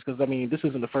racist because, I mean, this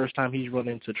isn't the first time he's run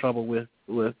into trouble with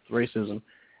racism.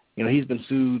 He's been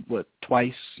sued,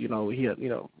 twice, he had,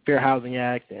 Fair Housing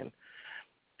Act and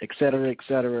et cetera, et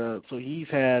cetera. So he's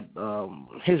had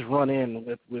his run-in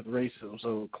with racism.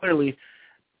 So clearly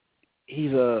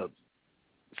he's a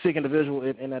sick individual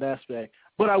in that aspect.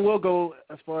 But I will go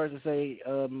as far as to say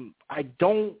I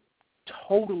don't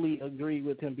totally agree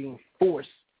with him being forced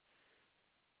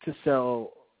to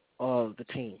sell the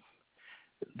team.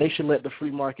 They should let the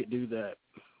free market do that.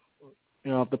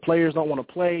 If the players don't want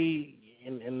to play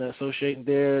in the association,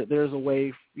 there's a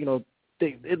way,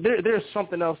 there's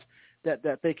something else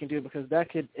that they can do, because that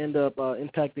could end up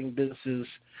impacting businesses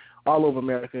all over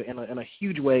America in a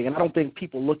huge way. And I don't think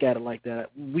people look at it like that.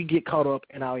 We get caught up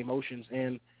in our emotions,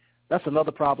 and that's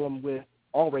another problem with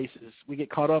all races. We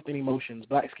get caught up in emotions.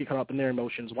 Blacks get caught up in their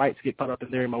emotions. Whites get caught up in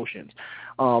their emotions.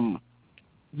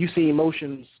 You see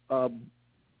emotions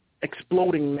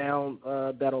exploding now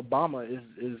that Obama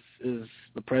is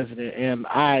the president, and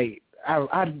I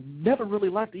never really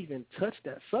like to even touch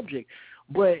that subject.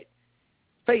 But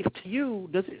Faith, to you,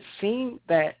 does it seem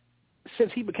that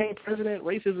since he became president,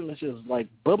 racism is just like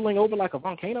bubbling over like a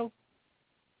volcano?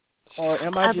 Or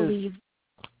am I believe.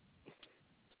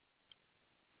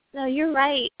 No, you're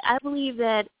right. I believe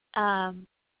that it's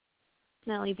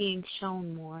definitely being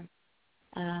shown more.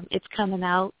 It's coming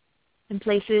out in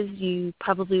places you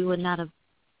probably would not have,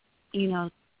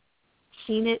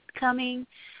 seen it coming.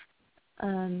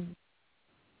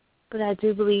 But I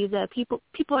do believe that people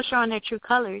are showing their true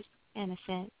colors, in a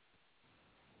sense.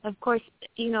 Of course,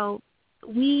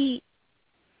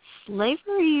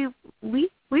 slavery, we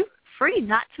were free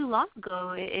not too long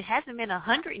ago. It hasn't been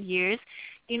 100 years.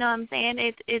 You know what I'm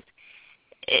saying? It's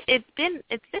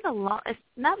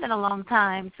not been a long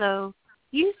time. So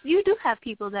you do have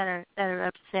people that are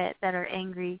upset, that are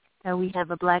angry that we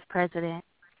have a black president.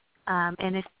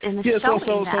 And it's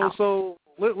showing now. So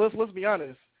let's be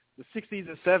honest. The 60s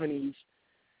and 70s,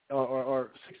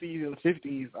 or 60s and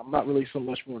 50s, I'm not really so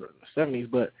much more the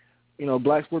 70s, but,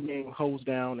 blacks were being hosed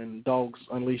down and dogs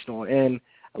unleashed on. And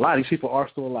a lot of these people are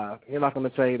still alive. You're not going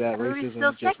to say that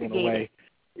racism just went away.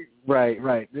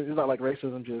 Right. It's not like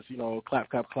racism just,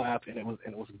 clap, and it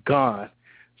was gone.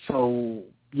 So,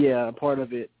 yeah, part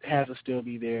of it has to still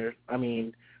be there. I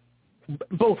mean,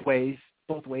 both ways.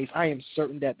 I am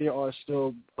certain that there are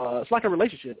still, it's like a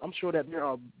relationship. I'm sure that there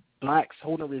are blacks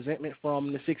holding resentment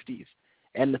from the 60s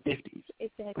and the 50s.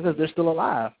 Exactly. Because they're still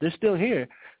alive. They're still here.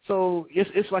 So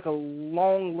it's like a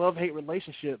long love-hate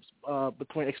relationships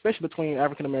especially between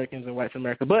African Americans and whites in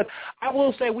America. But I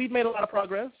will say we've made a lot of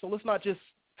progress, so let's not just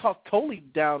talk totally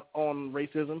down on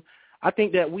racism. I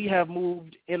think that we have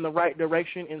moved in the right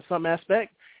direction in some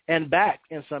aspect and back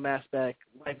in some aspect.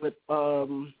 Like with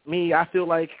me, I feel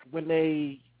like when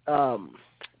they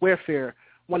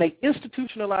when they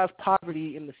institutionalized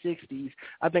poverty in the 60s,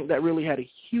 I think that really had a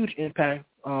huge impact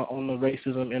on the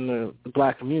racism in the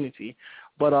black community.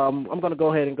 But I'm going to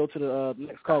go ahead and go to the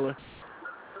next caller.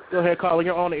 Go ahead, caller.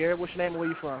 You're on the air. What's your name and where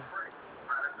you from?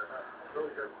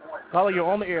 Caller, you're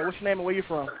on the air. What's your name and where you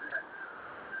from?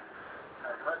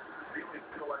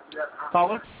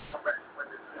 Caller?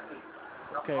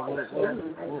 Okay,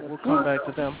 we'll come back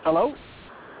to them. Hello?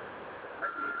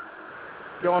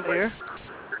 You're on the air?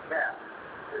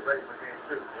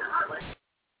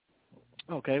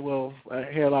 Okay, well, I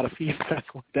hear a lot of feedback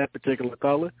with that particular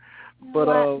caller.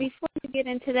 But before we get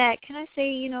into that, can I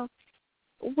say,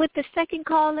 with the second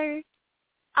caller,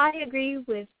 I agree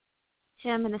with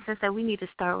him in the sense that we need to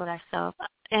start with ourselves.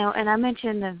 And I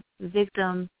mentioned the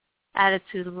victim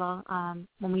attitude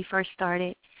when we first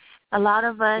started. A lot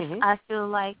of us, I feel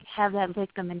like, have that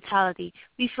victim mentality.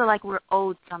 We feel like we're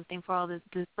owed something for all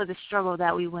for the struggle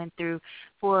that we went through,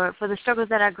 for the struggles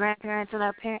that our grandparents and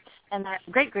our parents and our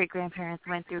great-great-grandparents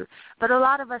went through. But a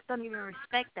lot of us don't even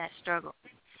respect that struggle.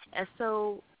 And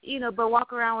so, but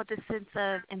walk around with a sense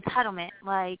of entitlement,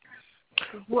 like,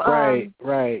 right.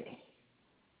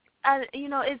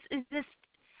 It's just,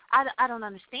 I don't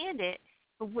understand it.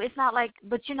 It's not like,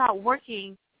 but you're not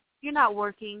working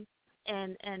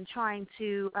and trying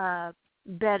to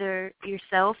better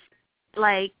yourself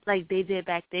like they did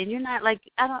back then. You're not like,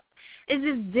 it's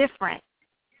just different.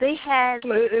 They had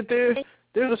there's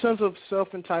a sense of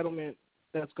self-entitlement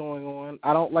that's going on.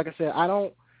 I don't want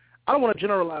to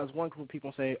generalize one group of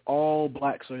people and say all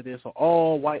blacks are this or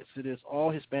all whites are this,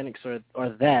 all Hispanics are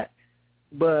that.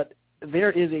 But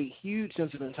there is a huge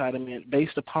sense of entitlement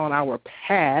based upon our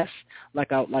past,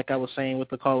 like I was saying with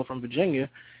the caller from Virginia,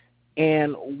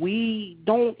 and we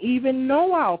don't even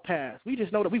know our past. We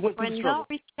just know that we went through the struggle,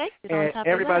 and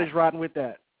everybody's riding with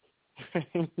that.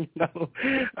 All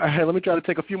right, let me try to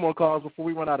take a few more calls before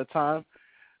we run out of time.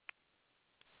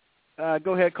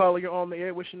 Go ahead, caller. You're on the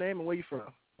air. What's your name and where you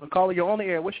from? Caller, you're on the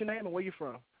air. What's your name and where you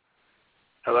from?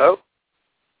 Hello?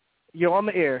 You're on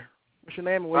the air. What's your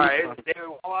name and where you from? It's David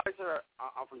Walliser.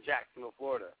 I'm from Jacksonville,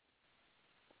 Florida.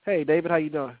 Hey, David, how you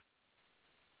doing?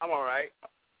 I'm all right.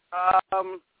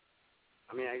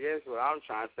 I guess what I'm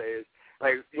trying to say is,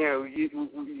 like,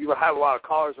 you have a lot of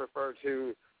callers refer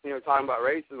to, talking about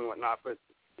racism and whatnot, but,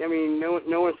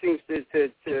 no one seems to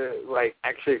like,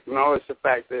 actually acknowledge the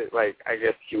fact that, like, I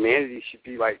guess humanity should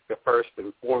be, like, the first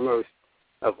and foremost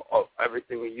of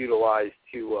everything we utilize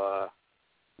to,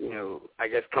 I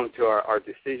guess come to our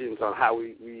decisions on how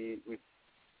we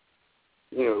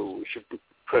should be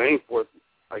putting forth,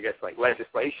 I guess, like,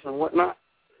 legislation and whatnot.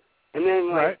 And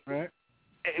then, like, right.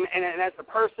 And as a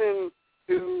person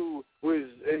who was,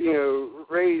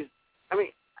 raised,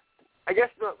 I guess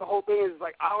the whole thing is,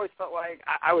 like, I always felt like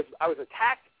I was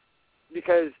attacked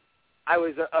because I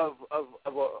was of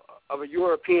a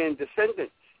European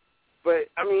descendant. But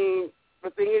the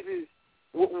thing is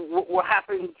what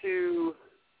happened to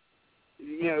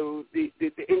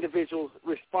the individuals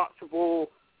responsible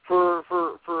for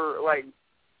like,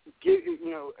 in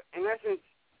essence,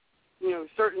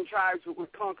 certain tribes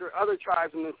would conquer other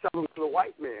tribes and then sell them to the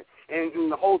white man.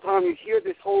 And the whole time you hear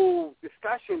this whole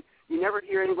discussion, you never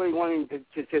hear anybody wanting to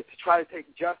try to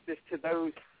take justice to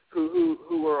those who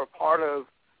were a part of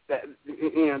that,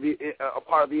 a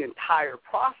part of the entire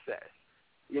process.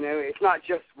 It's not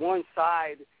just one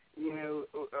side,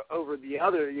 over the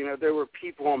other. There were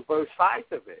people on both sides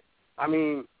of it.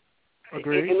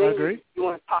 Agree. You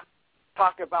want to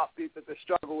talk about the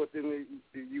struggle within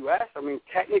the U.S.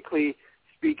 Technically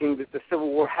speaking, the Civil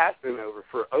War has been over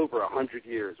for over 100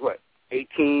 years. What,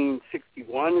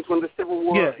 1861 is when the Civil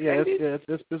War ended?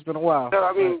 It's been a while. So,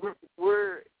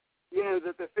 we're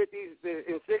the 50s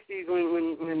and 60s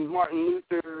when Martin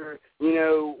Luther,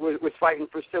 was fighting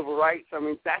for civil rights.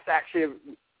 That's actually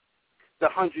the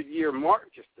 100-year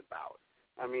mark just about.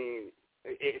 I'm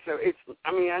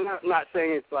not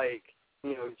saying it's like,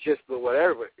 just the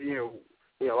whatever, but,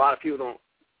 a lot of people don't,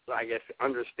 I guess,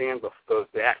 understand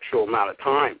the actual amount of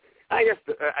time. I guess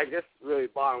really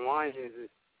bottom line is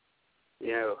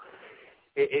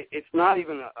it's not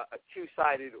even a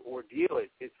two-sided ordeal.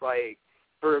 It's like,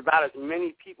 for about as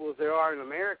many people as there are in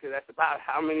America, that's about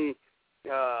how many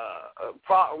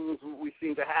problems we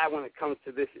seem to have when it comes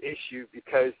to this issue,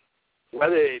 because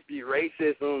whether it be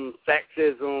racism,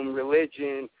 sexism,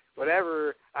 religion,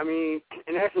 whatever, in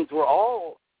essence, we're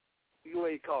all, what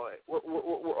do you call it?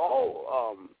 We're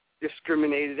all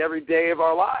discriminated every day of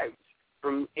our lives,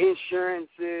 from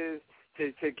insurances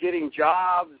to getting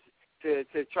jobs to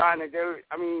trying to go.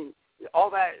 All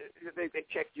that, they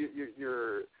check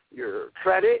your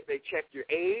credit, they check your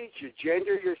age, your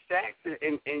gender, your sex,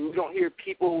 and you don't hear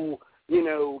people,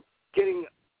 getting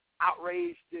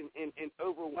outraged and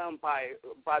overwhelmed by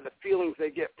the feelings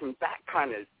they get from that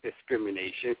kind of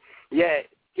discrimination. Yet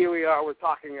here we are, we're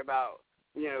talking about,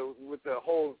 with the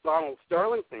whole Donald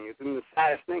Sterling thing. It's been the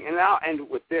saddest thing. And I'll end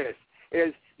with this,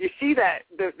 is you see that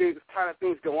there's kind of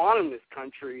things go on in this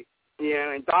country,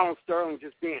 and Donald Sterling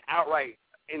just being outright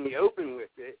in the open with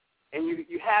it, and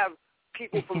you have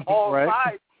people from all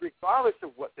sides, regardless of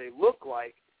what they look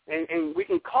like, and we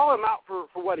can call him out for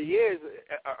what he is,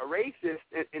 a racist,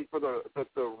 and for the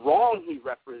wrong he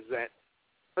represents.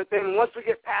 But then once we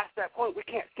get past that point, we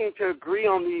can't seem to agree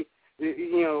on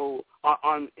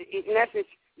in essence,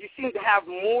 you seem to have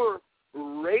more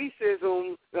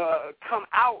racism come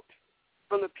out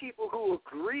from the people who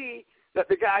agree that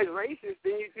the guy's racist,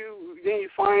 then you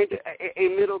find a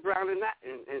middle ground in that,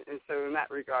 and so in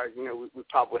that regard, you know, we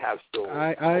probably have still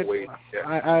a way.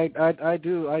 I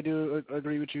do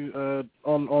agree with you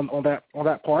on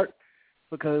that part,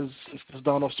 because this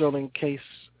Donald Sterling case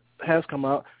has come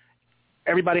out.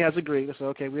 Everybody has agreed. They said,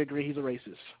 okay, we agree he's a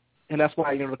racist, and that's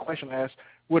why, you know, the question asked,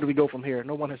 where do we go from here?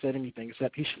 No one has said anything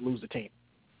except he should lose the team.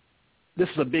 This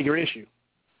is a bigger issue.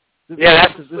 This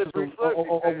is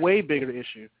a way bigger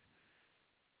issue.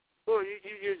 Well,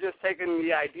 you're just taking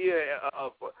the idea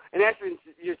of, in essence,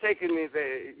 you're taking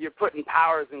you're putting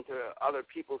powers into other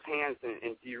people's hands,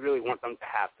 and do you really want them to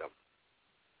have them?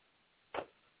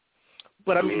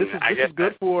 But I mean, this is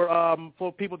good for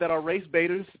people that are race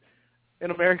baiters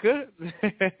in America.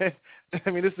 I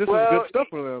mean, this is good stuff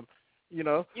for them, you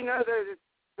know. You know,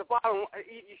 the bottom,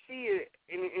 you see it,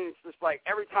 and it's just like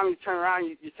every time you turn around,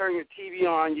 you turn your TV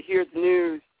on, you hear the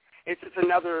news, it's just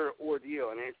another ordeal,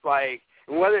 and it's like,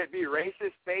 whether it be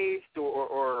racist-based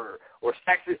or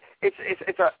sexist,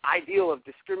 it's an ideal of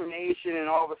discrimination, and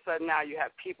all of a sudden now you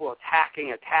have people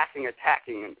attacking, and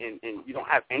you don't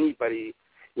have anybody,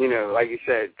 you know, like you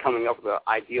said, coming up with an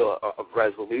ideal of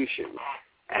resolution.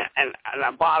 And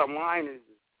the bottom line is,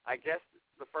 I guess,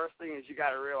 the first thing is you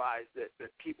got to realize that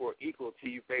people are equal to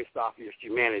you based off of your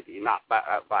humanity, not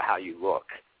by how you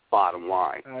look. Bottom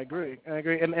line. I agree.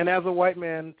 And as a white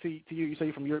man, to you, you say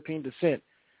you're from European descent.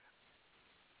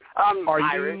 I'm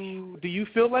Irish. Do you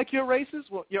feel like you're racist?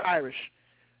 Well, you're Irish.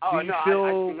 Oh, do you no, feel...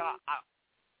 I do not.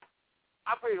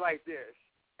 I put it like this.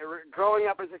 Growing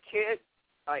up as a kid,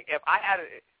 like, if I had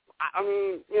I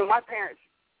mean, you know, my parents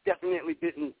definitely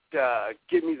didn't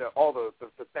give me all the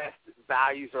best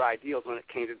values or ideals when it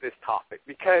came to this topic.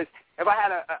 Because if I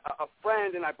had a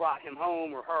friend and I brought him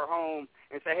home or her home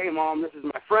and say, hey, Mom, this is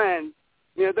my friend,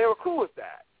 you know, they were cool with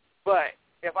that. But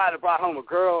if I had brought home a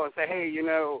girl and say, hey, you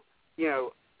know,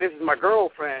 this is my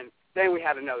girlfriend, then we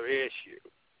had another issue,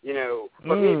 you know.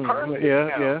 But me personally,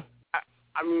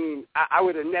 I mean, I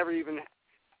would have never even,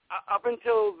 up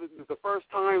until the first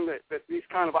time that these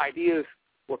kind of ideas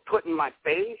were put in my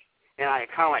face, and I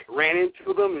kind of like ran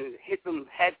into them and hit them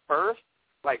head first,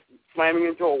 like slamming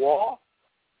into a wall.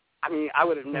 I mean, I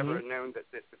would have never known that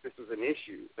this was an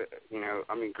issue. You know,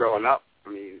 I mean, growing up, I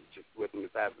mean, it just wouldn't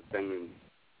have been.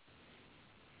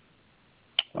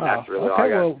 Wow. That's really all I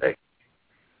got to say.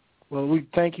 Well, we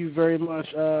thank you very much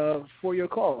for your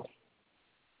call.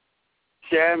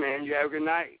 Yeah, man. You have a good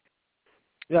night.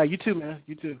 Yeah, you too, man.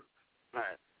 You too. All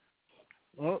right.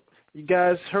 Well, you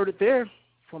guys heard it there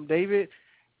from David.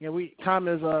 You know, time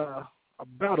is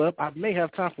about up. I may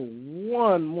have time for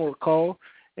one more call.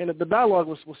 And the dialogue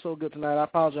was so good tonight. I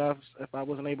apologize if I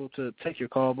wasn't able to take your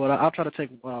call, but I'll try to take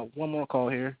one more call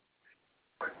here.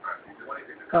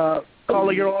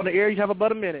 Caller, you're on the air. You have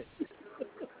about a minute.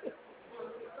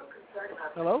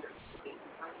 Hello?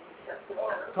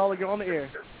 Caller, you're on the air.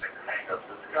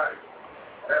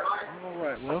 All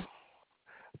right, well,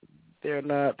 they're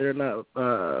not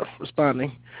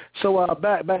responding. So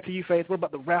back to you, Faith. We're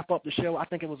about to wrap up the show. I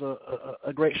think it was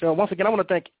a great show. Once again, I want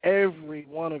to thank every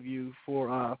one of you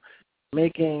for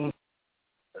making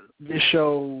this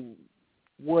show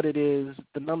what it is.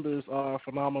 The numbers are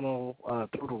phenomenal,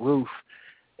 through the roof,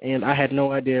 and I had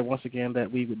no idea, once again, that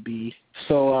we would be.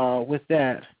 So with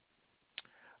that,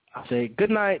 I'll say good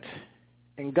night,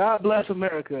 and God bless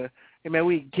America. And may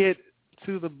we get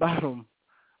to the bottom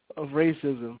of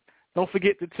racism. Don't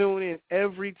forget to tune in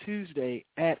every Tuesday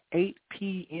at 8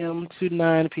 p.m. to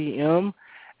 9 p.m.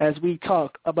 as we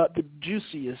talk about the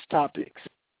juiciest topics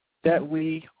that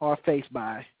we are faced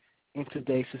by in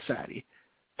today's society.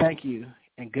 Thank you,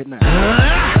 and good night.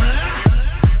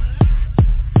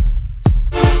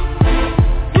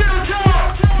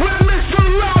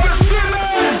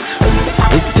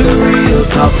 It's the real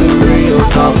talk with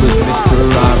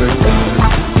Mr. Robert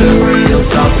Simmons. The real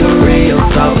talk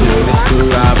with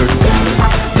Mr. Robert Simmons.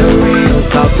 The real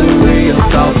talk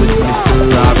with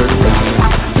Mr. Robert Simmons.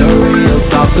 The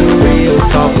real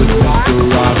talk with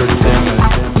Mr. Robert Simmons.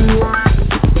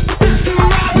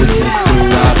 With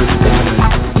Mr. Robert Simmons.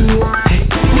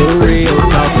 The real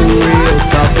talk with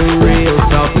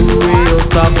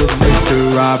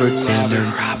Mr. Robert Simmons.